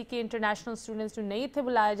ਕੀਤਾ ਸੀ ਕਿ ਇੰਟਰਨੈਸ਼ਨਲ ਸਟੂਡੈਂਟਸ ਨੂੰ ਨਹੀਂ ਇੱਥੇ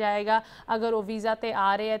ਬੁਲਾਇਆ ਜਾਏਗਾ ਅਗਰ ਉਹ ਵੀਜ਼ਾ ਤੇ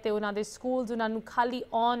ਆ ਰਹੇ ਆ, ਤੇ ਉਹਨਾਂ ਦੇ ਸਕੂਲਸ ਉਹਨਾਂ ਨੂੰ ਖਾਲੀ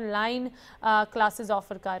ਆਨਲਾਈਨ ਕਲਾਸਿਸ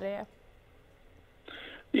ਆਫਰ ਕਰ ਰਹੇ ਆ।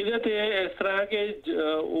 ਇਹਦੇ ਤੇ ਇਸ ਤਰ੍ਹਾਂ ਕਿ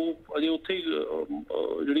ਉਹ ਅਜੇ ਉੱਥੇ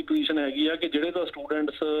ਜਿਹੜੀ ਪੋਜੀਸ਼ਨ ਹੈਗੀ ਆ ਕਿ ਜਿਹੜੇ ਤਾਂ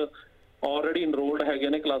ਸਟੂਡੈਂਟਸ ਆਲਰੇਡੀ ਇਨਰੋਲਡ ਹੈਗੇ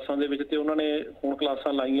ਨੇ ਕਲਾਸਾਂ ਦੇ ਵਿੱਚ ਤੇ ਉਹਨਾਂ ਨੇ ਹੁਣ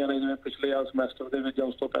ਕਲਾਸਾਂ ਲਾਈਆਂ ਨੇ ਜਿਵੇਂ ਪਿਛਲੇ ਆ ਸਮੈਸਟਰ ਦੇ ਵਿੱਚ ਜਾਂ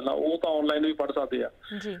ਉਸ ਤੋਂ ਪਹਿਲਾਂ, ਉਹ ਤਾਂ ਆਨਲਾਈਨ ਵੀ ਪੜ੍ਹ ਸਕਦੇ ਆ।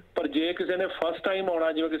 ਪਰ ਜੇ ਕਿਸੇ ਨੇ ਫਸਟ ਟਾਈਮ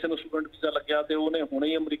ਆਉਣਾ, ਜਿਵੇਂ ਕਿਸੇ ਨੂੰ ਸਟੂਡੈਂਟ ਵੀਜ਼ਾ ਲੱਗਿਆ ਤੇ ਉਹਨੇ ਹੁਣੇ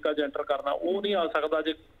ਹੀ ਅਮਰੀਕਾ 'ਚ ਐਂਟਰ ਕਰਨਾ, ਉਹ ਨਹੀਂ ਆ ਸਕਦਾ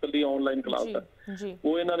ਜੇ ਇਕੱਲੀ ਆਨਲਾਈਨ ਕਲਾਸ ਹੈ।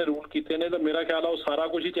 ਉਹ ਇਹਨਾਂ ਨੇ ਰੂਲ ਕੀਤੇ ਨੇ, ਤਾਂ ਮੇਰਾ ਖਿਆਲ ਆ ਉਹ ਸਾਰਾ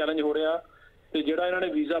ਕੁਝ ਹੀ ਚੈਲੰਜ ਹੋ ਰਿਹਾ। ਤੇ ਜਿਹੜਾ ਇਹਨਾਂ ਨੇ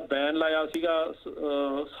ਵੀਜ਼ਾ ਬੈਨ ਲਾਇਆ ਸੀਗਾ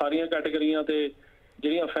ਸਾਰੀਆਂ ਕੈਟੇਗਰੀਆਂ ਤੇ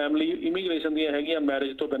ਜਿਹੜੀਆਂ ਫੈਮਿਲੀ ਇਮੀਗ੍ਰੇਸ਼ਨ ਦੀਆਂ ਹੈਗੀਆਂ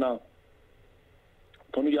ਮੈਰਿਜ ਤੋਂ ਬਿਨਾਂ,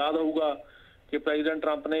 ਤੁਹਾਨੂੰ ਯਾਦ ਹੋਊਗਾ ਕਿ ਪ੍ਰੈਜ਼ੀਡੈਂਟ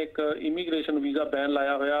ਟਰੰਪ ਨੇ ਇੱਕ ਇਮੀਗ੍ਰੇਸ਼ਨ ਵੀਜ਼ਾ ਬੈਨ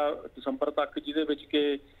ਲਾਇਆ ਹੋਇਆ ਦਸੰਬਰ ਤੱਕ, ਜਿਹਦੇ ਵਿੱਚ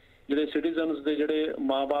ਕਿ ਜਿਹੜੇ ਸਿਟੀਜ਼ਨਸ ਦੇ ਜਿਹੜੇ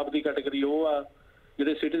ਮਾਂ-ਬਾਪ ਦੀ ਕੈਟੇਗਰੀ ਉਹ ਆ,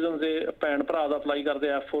 ਜਿਹੜੇ ਸਿਟੀਜ਼ਨ ਦੇ ਭੈਣ ਭਰਾ ਦਾ ਅਪਲਾਈ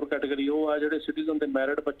ਕਰਦੇ F4 ਕੈਟੇਗਰੀ ਉਹ ਆ, ਜਿਹੜੇ ਸਿਟੀਜ਼ਨ ਦੇ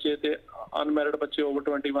ਮੈਰਿਡ ਬੱਚੇ ਤੇ ਅਨਮੈਰਿਡ ਬੱਚੇ ਓਵਰ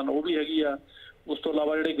 21 ਉਹ ਵੀ ਹੈਗੀ ਆ। ਉਸ ਤੋਂ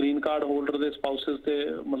ਇਲਾਵਾ ਜਿਹੜੇ ਗ੍ਰੀਨ ਕਾਰਡ ਹੋਲਡਰ ਦੇ ਸਪਾਊਸਿਸ ਤੇ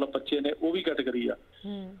ਮਤਲਬ ਬੱਚੇ ਨੇ ਉਹ ਵੀ ਕੈਟੇਗਰੀ ਆ।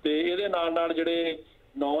 ਤੇ ਇਹਦੇ ਨਾਲ ਨਾਲ ਜਿਹੜੇ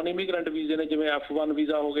ਨੌਨ ਇਮੀਗ੍ਰੈਂਟ ਵੀਜ਼ੇ ਨੇ, ਜਿਵੇਂ F1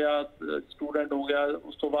 ਵੀਜ਼ਾ ਹੋ ਗਿਆ ਸਟੂਡੈਂਟ ਹੋ ਗਿਆ,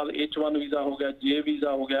 ਉਸ ਤੋਂ ਬਾਅਦ H1 ਵੀਜ਼ਾ ਹੋ ਗਿਆ, J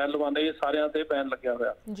ਵੀਜ਼ਾ ਹੋ ਗਿਆ, L1, ਇਹ ਸਾਰਿਆਂ ਤੇ ਬੈਨ ਲੱਗਿਆ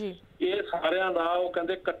ਹੋਇਆ। ਇਹ ਸਾਰਿਆਂ ਦਾ ਉਹ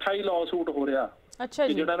ਕਹਿੰਦੇ ਇਕੱਠਾ ਹੀ ਲਾਅ ਸੂਟ ਹੋ ਰਿਹਾ।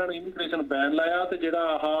 ਜਿਹੜਾ ਇਹਨਾਂ ਨੇ ਇਮੀਗ੍ਰੇਸ਼ਨ ਬੈਨ ਲਾਇਆ ਤੇ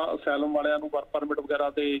ਜਿਹੜਾ ਆਹ ਅਸਾਈਲਮ ਵਾਲਿਆਂ ਨੂੰ ਵਰਕ ਪਰਮਿਟ ਵਗੈਰਾ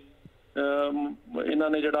ਤੇ ਇਹਨਾਂ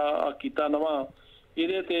ਨੇ ਜਿਹੜਾ ਕੀਤਾ ਨਵਾਂ,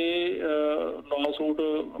 ਇਹਦੇ ਤੇ ਲਾਅ ਸੂਟ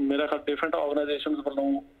ਮੇਰਾ ਖਿਆਲ ਡਿਫਰੈਂਟ ਆਰਗੇਨਾਈਜੇਸ਼ਨਸ ਵੱਲੋਂ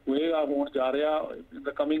ਹੋਏਗਾ, ਹੋਣ ਜਾ ਰਿਹਾ ਇਨ ਦ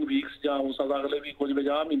ਕਮਿੰਗ ਵੀਕਸ, ਜਾਂ ਹੋ ਸਕਦਾ ਅਗਲੇ ਵੀਕ ਹੋ ਜਾਵੇ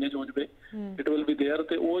ਜਾਂ ਮਹੀਨੇ 'ਚ ਹੋ ਜਾਵੇ। It will be there.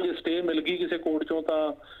 ਤੇ ਉਹ ਜੇ ਸਟੇ ਮਿਲ ਗਈ ਕਿਸੇ ਕੋਰਟ 'ਚੋਂ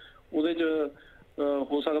ਤਾਂ ਉਹਦੇ 'ਚ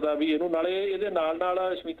ਹੋ ਸਕਦਾ ਵੀ ਇਹਨੂੰ, ਨਾਲੇ ਇਹਦੇ ਨਾਲ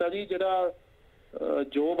ਨਾਲ ਸ਼ਮੀਤਾ ਜੀ ਜਿਹੜਾ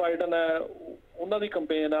ਜੋ ਬਾਈਡਨ ਹੈ ਉਹਨਾਂ ਦੀ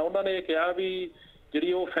ਕੰਪੇਨ ਹੈ, ਉਹਨਾਂ ਨੇ ਇਹ ਕਿਹਾ ਵੀ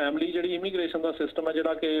ਜਿਹੜੀ ਉਹ ਫੈਮਿਲੀ ਜਿਹੜੀ ਇਮੀਗ੍ਰੇਸ਼ਨ ਦਾ ਸਿਸਟਮ ਹੈ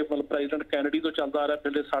ਜਿਹੜਾ ਕਿ ਮਤਲਬ ਪ੍ਰੈਜ਼ੀਡੈਂਟ ਕੈਨੇਡੀ ਤੋਂ ਚੱਲਦਾ ਆ ਰਿਹਾ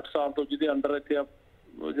ਪਿਛਲੇ 60 ਸਾਲ ਤੋਂ, ਜਿਹਦੇ ਅੰਡਰ ਇੱਥੇ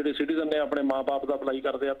ਜਿਹੜੇ ਸਿਟੀਜ਼ਨ ਨੇ ਆਪਣੇ ਮਾਂ-ਬਾਪ ਦਾ ਅਪਲਾਈ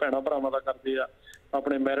ਕਰਦੇ ਆ, ਭੈਣਾਂ ਭਰਾਵਾਂ ਦਾ ਕਰਦੇ ਆ,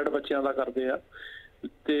 ਆਪਣੇ ਮੈਰਿਡ ਬੱਚਿਆਂ ਦਾ ਕਰਦੇ ਆ,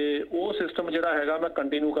 ਤੇ ਉਹ ਸਿਸਟਮ ਜਿਹੜਾ ਹੈਗਾ ਮੈਂ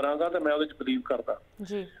ਕੰਟੀਨਿਊ ਕਰਾਂਗਾ ਤੇ ਮੈਂ ਉਹਦੇ 'ਚ ਬਿਲੀਵ ਕਰਦਾ।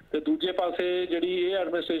 ਤੇ ਦੂਜੇ ਪਾਸੇ ਜਿਹੜੀ ਇਹ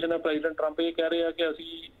ਐਡਮਿਨਿਸਟ੍ਰੇਸ਼ਨ ਹੈ ਪ੍ਰੈਜ਼ੀਡੈਂਟ ਟਰੰਪ ਇਹ ਕਹਿ ਰਹੇ ਆ ਕਿ ਅਸੀਂ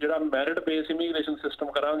ਜਿਹੜਾ ਮੈਰਿਟ ਬੇਸ ਇਮੀਗ੍ਰੇਸ਼ਨ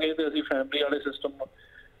ਸਿਸਟਮ ਕਰਾਂਗੇ ਤੇ ਅਸੀਂ ਫੈਮਿਲੀ ਵਾਲੇ ਸਿਸਟਮ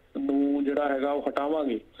ਨੂੰ ਜਿਹੜਾ ਹੈਗਾ ਉਹ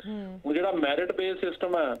ਹਟਾਵਾਂਗੇ। ਹੁਣ ਜਿਹੜਾ ਮੈਰਿਟ ਬੇਸ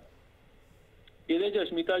ਸਿਸਟਮ ਹੈ ਇਹਦੇ 'ਚ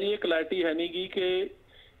ਅਸ਼ਮੀਤਾ ਜੀ ਇਹ ਕਲੈਰਿਟੀ ਹੈ ਨਹੀਂ ਗੀ ਕਿ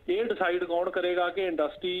ਇਹ ਡਿਸਾਈਡ ਕੌਣ ਕਰੇਗਾ ਕਿ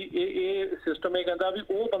ਇੰਡਸਟਰੀ ਇਹ ਸਿਸਟਮ ਇਹ ਕਹਿੰਦਾ ਵੀ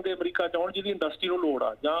ਉਹ ਬੰਦੇ ਅਮਰੀਕਾ 'ਚ ਆਉਣ ਜਿਹਦੀ ਇੰਡਸਟਰੀ ਨੂੰ ਲੋੜ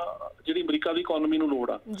ਆ ਜਾਂ ਜਿਹੜੀ ਅਮਰੀਕਾ ਦੀ ਇਕੋਨਮੀ ਨੂੰ ਲੋੜ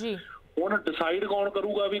ਆ। ਹੁਣ ਡਿਸਾਈਡ ਕੌਣ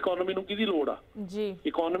ਕਰੂਗਾ ਵੀ ਇਕੋਨਮੀ ਨੂੰ ਕਿਹਦੀ ਲੋੜ ਆ?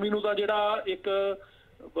 ਇਕੋਨਮੀ ਨੂੰ ਤਾਂ ਜਿਹੜਾ ਇੱਕ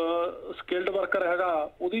ਸਕਿਲਡ ਵਰਕਰ ਹੈਗਾ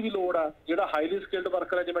ਉਹਦੀ ਵੀ ਲੋੜ ਆ, ਜਿਹੜਾ ਹਾਈਲੀ ਸਕਿਲਡ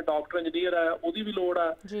ਵਰਕਰ ਹੈ ਜਿਵੇਂ ਡਾਕਟਰ ਇੰਜੀਨੀਅਰ ਹੈ ਉਹਦੀ ਵੀ ਲੋੜ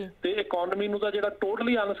ਆ, ਤੇ ਇਕੋਨਮੀ ਨੂੰ ਤਾਂ ਜਿਹੜਾ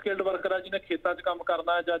ਟੋਟਲੀ ਅਨਸਕਿਲਡ ਵਰਕਰ ਹੈ ਜਿਹਨੇ ਖੇਤਾਂ 'ਚ ਕੰਮ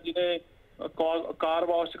ਕਰਨਾ ਜਾਂ ਜਿਹਨੇ ਕਾਰ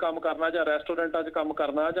ਵਾਸ਼ 'ਚ ਕੰਮ ਕਰਨਾ ਜਾਂ ਰੈਸਟੋਰੈਂਟਾਂ 'ਚ ਕੰਮ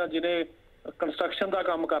ਕਰਨਾ ਜਾਂ ਜਿਹਨੇ ਕੰਸਟਰਕਸ਼ਨ ਦਾ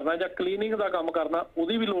ਕੰਮ ਕਰਨਾ ਜਾਂ ਕਲੀਨਿੰਗ ਦਾ ਕੰਮ ਕਰਨਾ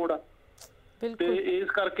ਉਹਦੀ ਵੀ ਲੋੜ ਆ। ਤੇ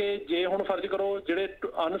ਇਸ ਕਰਕੇ ਜੇ ਹੁਣ ਫਰਜ਼ ਕਰੋ ਜਿਹੜੇ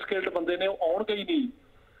ਅਨਸਕਿਲਡ ਬੰਦੇ ਨੇ ਉਹ ਆਉਣਗੇ ਹੀ ਨਹੀਂ,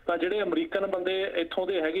 ਤਾਂ ਜਿਹੜੇ ਅਮਰੀਕਨ ਬੰਦੇ ਇੱਥੋਂ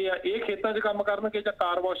ਦੇ ਹੈਗੇ ਆ ਇਹ ਖੇਤਾਂ 'ਚ ਕੰਮ ਕਰਨਗੇ ਜਾਂ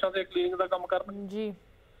ਕਾਰ ਵਾਸ਼ਾਂ ਤੇ ਕਲੀਨਿੰਗ ਦਾ ਕੰਮ ਕਰਨਗੇ।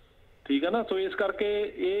 ਠੀਕ ਹੈ ਨਾ। ਸੋ ਇਸ ਕਰਕੇ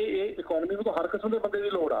ਇਹ ਇਕੋਨਮੀ ਨੂੰ ਤਾਂ ਹਰ ਕਿਸਮ ਦੇ ਬੰਦੇ ਦੀ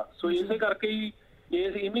ਲੋੜ ਆ। ਸੋ ਇਸੇ ਕਰਕੇ ਹੀ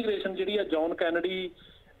ਇਸ ਇਮੀਗ੍ਰੇਸ਼ਨ ਜਿਹੜੀ ਆ ਜੌਨ ਕੈਨੇਡੀ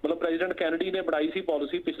ਮਤਲਬ ਪ੍ਰੈਜ਼ੀਡੈਂਟ ਕੈਨੇਡੀ ਨੇ ਬਣਾਈ ਸੀ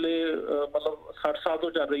ਪਾਲਿਸੀ ਪਿਛਲੇ ਮਤਲਬ 60 ਸਾਲ ਤੋਂ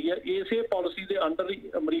ਚੱਲ ਰਹੀ ਹੈ। ਇਸੇ ਪਾਲਿਸੀ ਦੇ ਅੰਡਰ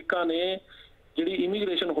ਅਮਰੀਕਾ ਨੇ ਜਿਹੜੀ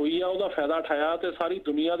ਇਮੀਗ੍ਰੇਸ਼ਨ ਹੋਈ ਆ ਉਹਦਾ ਫਾਇਦਾ ਉਠਾਇਆ ਤੇ ਸਾਰੀ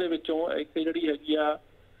ਦੁਨੀਆ ਦੇ ਵਿੱਚੋਂ ਇੱਥੇ ਜਿਹੜੀ ਹੈਗੀ ਆ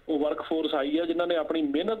ਉਹ ਵਰਕ ਫੋਰਸ ਆਈ ਆ ਜਿਨ੍ਹਾਂ ਨੇ ਆਪਣੀ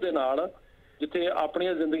ਮਿਹਨਤ ਦੇ ਨਾਲ ਜਿੱਥੇ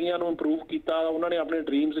ਆਪਣੀਆਂ ਜ਼ਿੰਦਗੀਆਂ ਨੂੰ ਇੰਪਰੂਵ ਕੀਤਾ, ਉਹਨਾਂ ਨੇ ਆਪਣੇ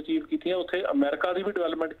ਡ੍ਰੀਮਸ ਅਚੀਵ ਕੀਤੀਆਂ, ਉੱਥੇ ਅਮਰੀਕਾ ਦੀ ਵੀ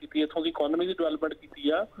ਡਿਵੈਲਪਮੈਂਟ ਕੀਤੀ, ਇੱਥੋਂ ਦੀ ਇਕੋਨਮੀ ਦੀ ਡਿਵੈਲਪਮੈਂਟ ਕੀਤੀ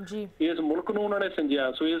ਆ, ਇਸ ਮੁਲਕ ਨੂੰ ਉਹਨਾਂ ਨੇ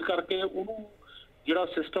ਸੰਜਿਆ। ਸੋ ਇਸ ਕਰਕੇ ਉਹਨੂੰ ਜਿਹੜਾ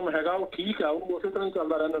ਸਿਸਟਮ ਹੈਗਾ ਉਹ ਠੀਕ ਆ, ਉਹਨੂੰ ਉਸੇ ਤਰ੍ਹਾਂ ਹੀ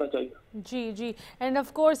ਚੱਲਦਾ ਰਹਿਣਾ ਚਾਹੀਦਾ। ਜੀ ਐਂਡ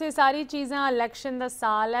ਆਫ ਕੋਰਸ ਇਹ ਸਾਰੀ ਚੀਜ਼ਾਂ ਇਲੈਕਸ਼ਨ ਦਾ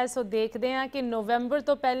ਸਾਲ ਹੈ, ਸੋ ਦੇਖਦੇ ਹਾਂ ਕਿ ਨਵੰਬਰ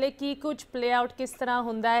ਤੋਂ ਪਹਿਲੇ ਕੀ ਕੁਝ ਪਲੇ ਆਊਟ ਕਿਸ ਤਰ੍ਹਾਂ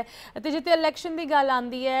ਹੁੰਦਾ ਹੈ। ਅਤੇ ਜਿੱਥੇ ਇਲੈਕਸ਼ਨ ਦੀ ਗੱਲ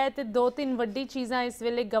ਆਉਂਦੀ ਹੈ ਤੇ 2-3 ਵੱਡੀ ਚੀਜ਼ਾਂ ਇਸ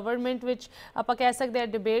ਵੇਲੇ ਗਵਰਨਮੈਂਟ ਵਿੱਚ ਆਪਾਂ ਕਹਿ ਸਕਦੇ ਹਾਂ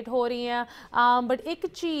ਡਿਬੇਟ ਹੋ ਰਹੀਆਂ, ਬਟ ਇੱਕ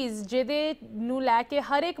ਚੀਜ਼ ਜਿਹਦੇ ਨੂੰ ਲੈ ਕੇ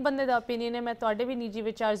ਹਰ ਇੱਕ ਬੰਦੇ ਦਾ ਓਪੀਨੀਅਨ ਹੈ, ਮੈਂ ਤੁਹਾਡੇ ਵੀ ਨਿੱਜੀ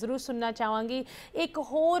ਵਿਚਾਰ ਜ਼ਰੂਰ ਸੁਣਨਾ ਚਾਹਾਂਗੀ। ਇੱਕ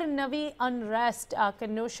ਹੋਰ ਨਵੀਂ ਅਨਰੈਸਟ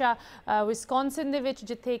ਕਨੋਸ਼ਾ ਵਿਸਕੌਨਸਿਨ ਦੇ ਵਿੱਚ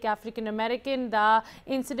ਜਿੱਥੇ ਇੱਕ ਅਫਰੀਕਨ ਅਮਰੀਕਨ ਦਾ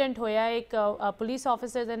ਇੰਸੀਡੈਂਟ ਹੋਇਆ ਇੱਕ ਪੁਲਿਸ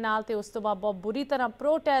ਆਫਿਸਰ ਦੇ ਨਾਲ, ਤੇ ਉਸ ਤੋਂ ਬਾਅਦ ਬਹੁਤ ਬੁਰੀ ਤਰ੍ਹਾਂ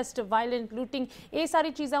ਪ੍ਰੋਟੈਸਟ, ਵਾਇਲੈਂਟ ਲੂਟਿੰਗ, ਇਹ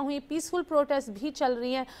ਸਾਰੀ ਚੀਜ਼ਾਂ ਹੋਈ, ਪੀਸਫੁਲ ਪ੍ਰੋਟੈਸਟ ਵੀ ਚੱਲ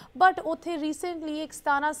ਰਹੀਆਂ। ਬਟ ਉੱਥੇ ਰੀਸੈਂਟਲੀ ਇੱਕ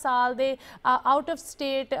 17 ਸਾਲ ਦੇ ਆਊਟ ਆਫ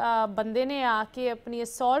ਸਟੇਟ ਬੰਦੇ ਨੇ ਆ ਕੇ ਆਪਣੀ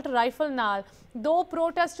ਅਸੌਲਟ ਰਾਈਫਲ ਨਾਲ 2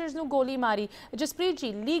 ਪ੍ਰੋਟੈਸਟਰਸ ਨੂੰ ਗੋਲੀ ਮਾਰੀ। ਜਸਪ੍ਰੀਤ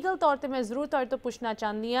ਜੀ, ਲੀਗਲ ਤੌਰ ਤੇ ਮੈਂ ਜ਼ਰੂਰ ਤੁਹਾਡੇ ਤੋਂ ਪੁੱਛਣਾ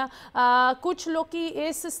ਚਾਹੁੰਦੀ ਹਾਂ, ਕੁਛ ਲੋਕੀ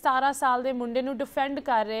ਇਸ 17 ਸਾਲ ਦੇ ਮੁੰਡੇ ਨੂੰ ਡਿਫੈਂਡ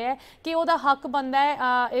ਕਰ ਰਹੇ ਹੈ ਕਿ ਉਹਦਾ ਹੱਕ ਬਣਦਾ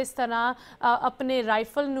ਹੈ ਇਸ ਤਰ੍ਹਾਂ ਆਪਣੇ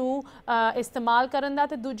ਰਾਈਫਲ ਨੂੰ ਇਸਤੇਮਾਲ ਕਰਨ ਦਾ,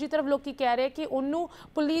 ਤੇ ਦੂਜੀ ਤਰਫ ਲੋਕੀ ਕਹਿ ਰਹੇ ਕਿ ਉਹਨੂੰ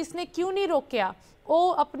ਪੁਲਿਸ ਨੇ ਕਿਉਂ ਨਹੀਂ ਰੋਕਿਆ।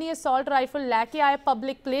 ਉਹ ਆਪਣੀ ਅਸੌਲਟ ਰਾਈਫਲ ਲੈ ਕੇ ਆਏ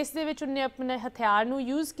ਪਬਲਿਕ ਪਲੇਸ ਦੇ ਵਿੱਚ, ਉਹਨੇ ਆਪਣੇ ਹਥਿਆਰ ਨੂੰ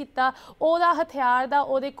ਯੂਜ਼ ਕੀਤਾ, ਉਹਦਾ ਹਥਿਆਰ ਦਾ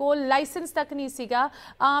ਉਹਦੇ ਕੋਲ ਲਾਇਸੈਂਸ ਤੱਕ ਨਹੀਂ ਸੀਗਾ।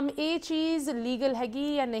 ਇਹ ਚੀਜ਼ ਲੀਗਲ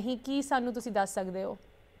ਹੈਗੀ ਜਾਂ ਨਹੀਂ, ਕੀ ਸਾਨੂੰ ਤੁਸੀਂ ਦੱਸ ਸਕਦੇ ਹੋ?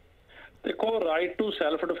 ਦੇਖੋ, ਰਾਈਟ ਟੂ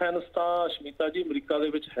ਸੈਲਫ ਡਿਫੈਂਸ ਤਾਂ ਸ਼ਮੀਤਾ ਜੀ ਅਮਰੀਕਾ ਦੇ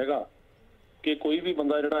ਵਿੱਚ ਹੈਗਾ ਕਿ ਕੋਈ ਵੀ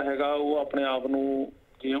ਬੰਦਾ ਜਿਹੜਾ ਹੈਗਾ ਉਹ ਆਪਣੇ ਆਪ ਨੂੰ,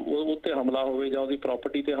 ਜੇ ਉਹ ਤੇ ਹਮਲਾ ਹੋਵੇ ਜਾਂ ਉਹਦੀ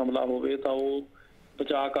ਪ੍ਰਾਪਰਟੀ ਤੇ ਹਮਲਾ ਹੋਵੇ ਤਾਂ ਉਹ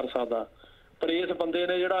ਬਚਾਅ ਕਰ ਸਕਦਾ। ਪਰ ਇਸ ਬੰਦੇ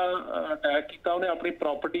ਨੇ ਜਿਹੜਾ ਅਟੈਕ ਕੀਤਾ ਉਹਨੇ ਆਪਣੀ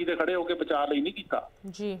ਪ੍ਰਾਪਰਟੀ ਤੇ ਖੜੇ ਹੋ ਕੇ ਬਚਾਅ ਲਈ ਨਹੀਂ ਕੀਤਾ।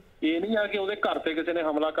 ਇਹ ਨਹੀਂ ਆ ਕਿ ਉਹਦੇ ਘਰ ਤੇ ਕਿਸੇ ਨੇ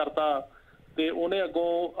ਹਮਲਾ ਕਰਤਾ ਤੇ ਉਹਨੇ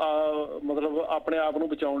ਅੱਗੋਂ ਮਤਲਬ ਆਪਣੇ ਆਪ ਨੂੰ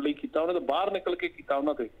ਬਚਾਉਣ ਲਈ ਕੀਤਾ, ਉਹਨੇ ਤਾਂ ਬਾਹਰ ਨਿਕਲ ਕੇ ਕੀਤਾ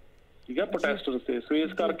ਉਹਨਾਂ ਤੇ, ਠੀਕ ਹੈ, ਪ੍ਰੋਟੈਸਟਰਸ ਤੇ। ਸੋ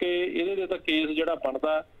ਇਸ ਕਰਕੇ ਇਹਦੇ ਤੇ ਤਾਂ ਕੇਸ ਜਿਹੜਾ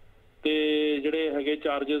ਬਣਦਾ ਤੇ ਜਿਹੜੇ ਹੈਗੇ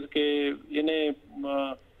ਚਾਰਜਸ ਕਿ ਇਹਨੇ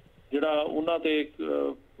ਜਿਹੜਾ ਉਹਨਾਂ ਤੇ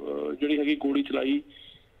ਜਿਹੜੀ ਹੈਗੀ ਗੋਲੀ ਚਲਾਈ।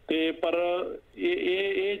 ਤੇ ਪਰ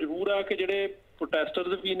ਇਹ ਜ਼ਰੂਰ ਆ ਕਿ ਜਿਹੜੇ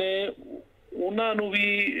ਪ੍ਰੋਟੈਸਟਰਸ ਵੀ ਨੇ ਉਹਨਾਂ ਨੂੰ ਵੀ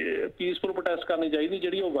ਪੀਸਫੁਲ ਪ੍ਰੋਟੈਸਟ ਕਰਨੀ ਚਾਹੀਦੀ।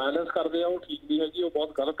 ਜਿਹੜੀ ਉਹ ਵਾਇਲੈਂਸ ਕਰਦੇ ਆ ਉਹ ਠੀਕ ਨਹੀਂ ਹੈਗੀ, ਉਹ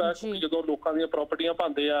ਬਹੁਤ ਗਲਤ ਆ। ਕਿਉਂਕਿ ਜਦੋਂ ਲੋਕਾਂ ਦੀਆਂ ਪ੍ਰਾਪਰਟੀਆਂ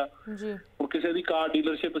ਭੰਨਦੇ ਆ, ਹੁਣ ਕਿਸੇ ਦੀ ਕਾਰ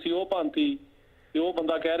ਡੀਲਰਸ਼ਿਪ ਸੀ ਉਹ ਭੰਨਤੀ ਤੇ ਉਹ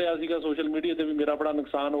ਬੰਦਾ ਕਹਿ ਰਿਹਾ ਸੀਗਾ ਸੋਸ਼ਲ ਮੀਡੀਆ ਤੇ ਵੀ ਮੇਰਾ ਬੜਾ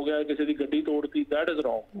ਨੁਕਸਾਨ ਹੋ ਗਿਆ, ਕਿਸੇ ਦੀ ਗੱਡੀ ਤੋੜਤੀ, ਦੈਟ ਇਜ਼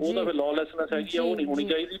ਰੌਂਗ। ਉਹ ਤਾਂ ਫਿਰ ਲੌਲੈਸਨੈਸ ਹੈਗੀ ਆ, ਉਹ ਨਹੀਂ ਹੋਣੀ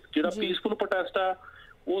ਚਾਹੀਦੀ। ਜਿਹੜਾ ਪੀਸਫੁਲ ਪ੍ਰੋਟੈਸਟ ਆ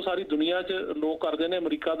ਉਹ ਸਾਰੀ ਦੁਨੀਆ 'ਚ ਲੋਕ ਕਰਦੇ ਨੇ।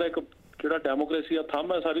 ਅਮਰੀਕਾ ਦਾ ਇੱਕ ਜਿਹੜਾ ਡੈਮੋਕ੍ਰੇਸੀ ਦਾ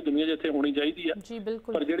ਥੰਮ ਹੈ ਸਾਰੀ ਦੁਨੀਆ 'ਚ, ਇੱਥੇ ਹੋਣੀ ਚਾਹੀਦੀ ਆ।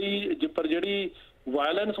 ਪਰ ਜਿਹੜੀ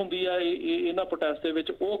ਵਾਇਲੈਂਸ ਹੁੰਦੀ ਆ ਇਹਨਾਂ ਪ੍ਰੋਟੈਸਟ ਦੇ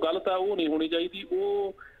ਵਿੱਚ, ਉਹ ਗਲਤ ਆ, ਉਹ ਨਹੀਂ ਹੋਣੀ ਚਾਹੀਦੀ।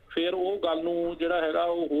 ਉਹ ਫਿਰ ਉਹ ਗੱਲ ਨੂੰ ਜਿਹੜਾ ਹੈਗਾ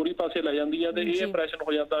ਉਹ ਹੋਰ ਹੀ ਪਾਸੇ ਲੈ ਜਾਂਦੀ ਆ ਤੇ ਇਹ ਇੰਪ੍ਰੈਸ਼ਨ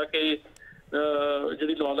ਹੋ ਜਾਂਦਾ ਕਿ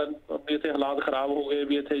ਜਿਹੜੀ ਲੌ ਵੀ ਇੱਥੇ ਹਾਲਾਤ ਖਰਾਬ ਹੋ ਗਏ,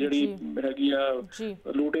 ਵੀ ਇੱਥੇ ਜਿਹੜੀ ਹੈਗੀ ਆ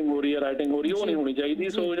ਲੂਟਿੰਗ ਹੋ ਰਹੀ ਹੈ, ਰਾਈਟਿੰਗ ਹੋ ਰਹੀ ਹੈ, ਉਹ ਨਹੀਂ ਹੋਣੀ ਚਾਹੀਦੀ।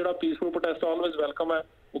 ਸੋ ਜਿਹੜਾ ਪੀਸਫੁਲ ਪ੍ਰੋਟੈਸਟ ਆਲਵੇਜ਼ ਵੈਲਕਮ ਹੈ,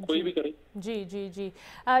 ਉਹ ਕੋਈ ਵੀ ਕਰੇ। जी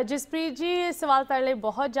जसप्रीत जी, सवाल ਤੁਹਾਡੇ ਲਈ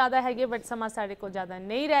ਬਹੁਤ ਜ਼ਿਆਦਾ ਹੈਗੇ ਬਟ ਸਮਾਂ ਸਾਡੇ ਕੋਲ ਜ਼ਿਆਦਾ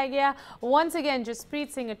ਨਹੀਂ ਰਹਿ ਗਿਆ। Ones again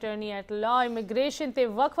Jaspreet Singh attorney at law, immigration ਤੇ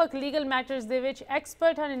ਵੱਖ-ਵੱਖ ਲੀਗਲ ਮੈਟਰਸ ਦੇ ਵਿੱਚ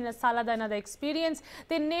ਐਕਸਪਰਟ ਹਨ। ਇਹਨਾਂ ਸਾਲਾਂ ਦਾ ਇਹਨਾਂ ਦਾ ਐਕਸਪੀਰੀਅੰਸ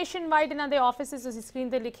ਤੇ ਨੇਸ਼ਨ ਵਾਈਡ ਇਹਨਾਂ ਦੇ ਆਫਿਸਿਸ ਤੁਸੀਂ ਸਕਰੀਨ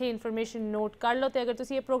ਤੇ ਲਿਖੇ ਇਨਫੋਰਮੇਸ਼ਨ ਨੋਟ ਕਰ ਲਓ। ਤੇ ਅਗਰ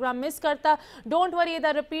ਤੁਸੀਂ ਇਹ ਪ੍ਰੋਗਰਾਮ ਮਿਸ ਕਰਤਾ, ਡੋਂਟ ਵਰੀ,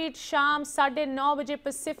 ਇਹਦਾ ਰਿਪੀਟ ਸ਼ਾਮ 9:30 ਵਜੇ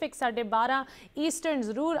ਪੈਸੀਫਿਕ, 12:30 ਈਸਟਰਨ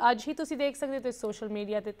ਜ਼ਰੂਰ ਅੱਜ ਹੀ ਤੁਸੀਂ ਦੇਖ ਸਕਦੇ ਹੋ ਤੇ ਸੋਸ਼ਲ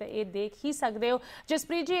ਮੀਡੀਆ ਤੇ ਇਹ ਦੇਖ ਹੀ ਸਕਦੇ ਹੋ।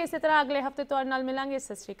 ਜਸਪ੍ਰੀਤ ਜੀ, ਇਸੇ ਤਰ੍ਹਾਂ ਅਗਲੇ ਹਫਤੇ ਤੁਹਾਡੇ ਨਾਲ ਮਿਲਾਂਗੇ।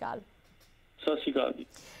 ਸਤਿ ਸ਼੍ਰੀ ਅਕਾਲ। ਸਤਿ ਸ਼੍ਰੀ ਅਕਾਲ ਜੀ।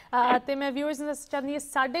 ਤੇ ਮੈਂ ਵਿਊਅਰਸ ਨੂੰ ਦੱਸਣਾ ਚਾਹੁੰਦੀ ਹਾਂ,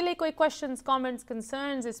 ਸਾਡੇ ਲਈ ਕੋਈ ਕੁਐਸਚਨਸ, ਕਮੈਂਟਸ,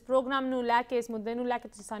 ਕੰਸਰਨਸ ਇਸ ਪ੍ਰੋਗਰਾਮ ਨੂੰ ਲੈ ਕੇ, ਇਸ ਮੁੱਦੇ ਨੂੰ ਲੈ ਕੇ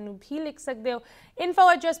ਤੁਸੀਂ ਸਾਨੂੰ ਵੀ ਲਿਖ ਸਕਦੇ ਹੋ।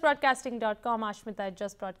 info@justbroadcasting.com,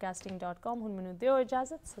 ashmita@justbroadcasting.com। ਹੁਣ ਮੈਨੂੰ ਦਿਓ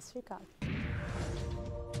ਇਜਾਜ਼ਤ। ਸਤਿ ਸ਼੍ਰੀ ਅਕਾਲ।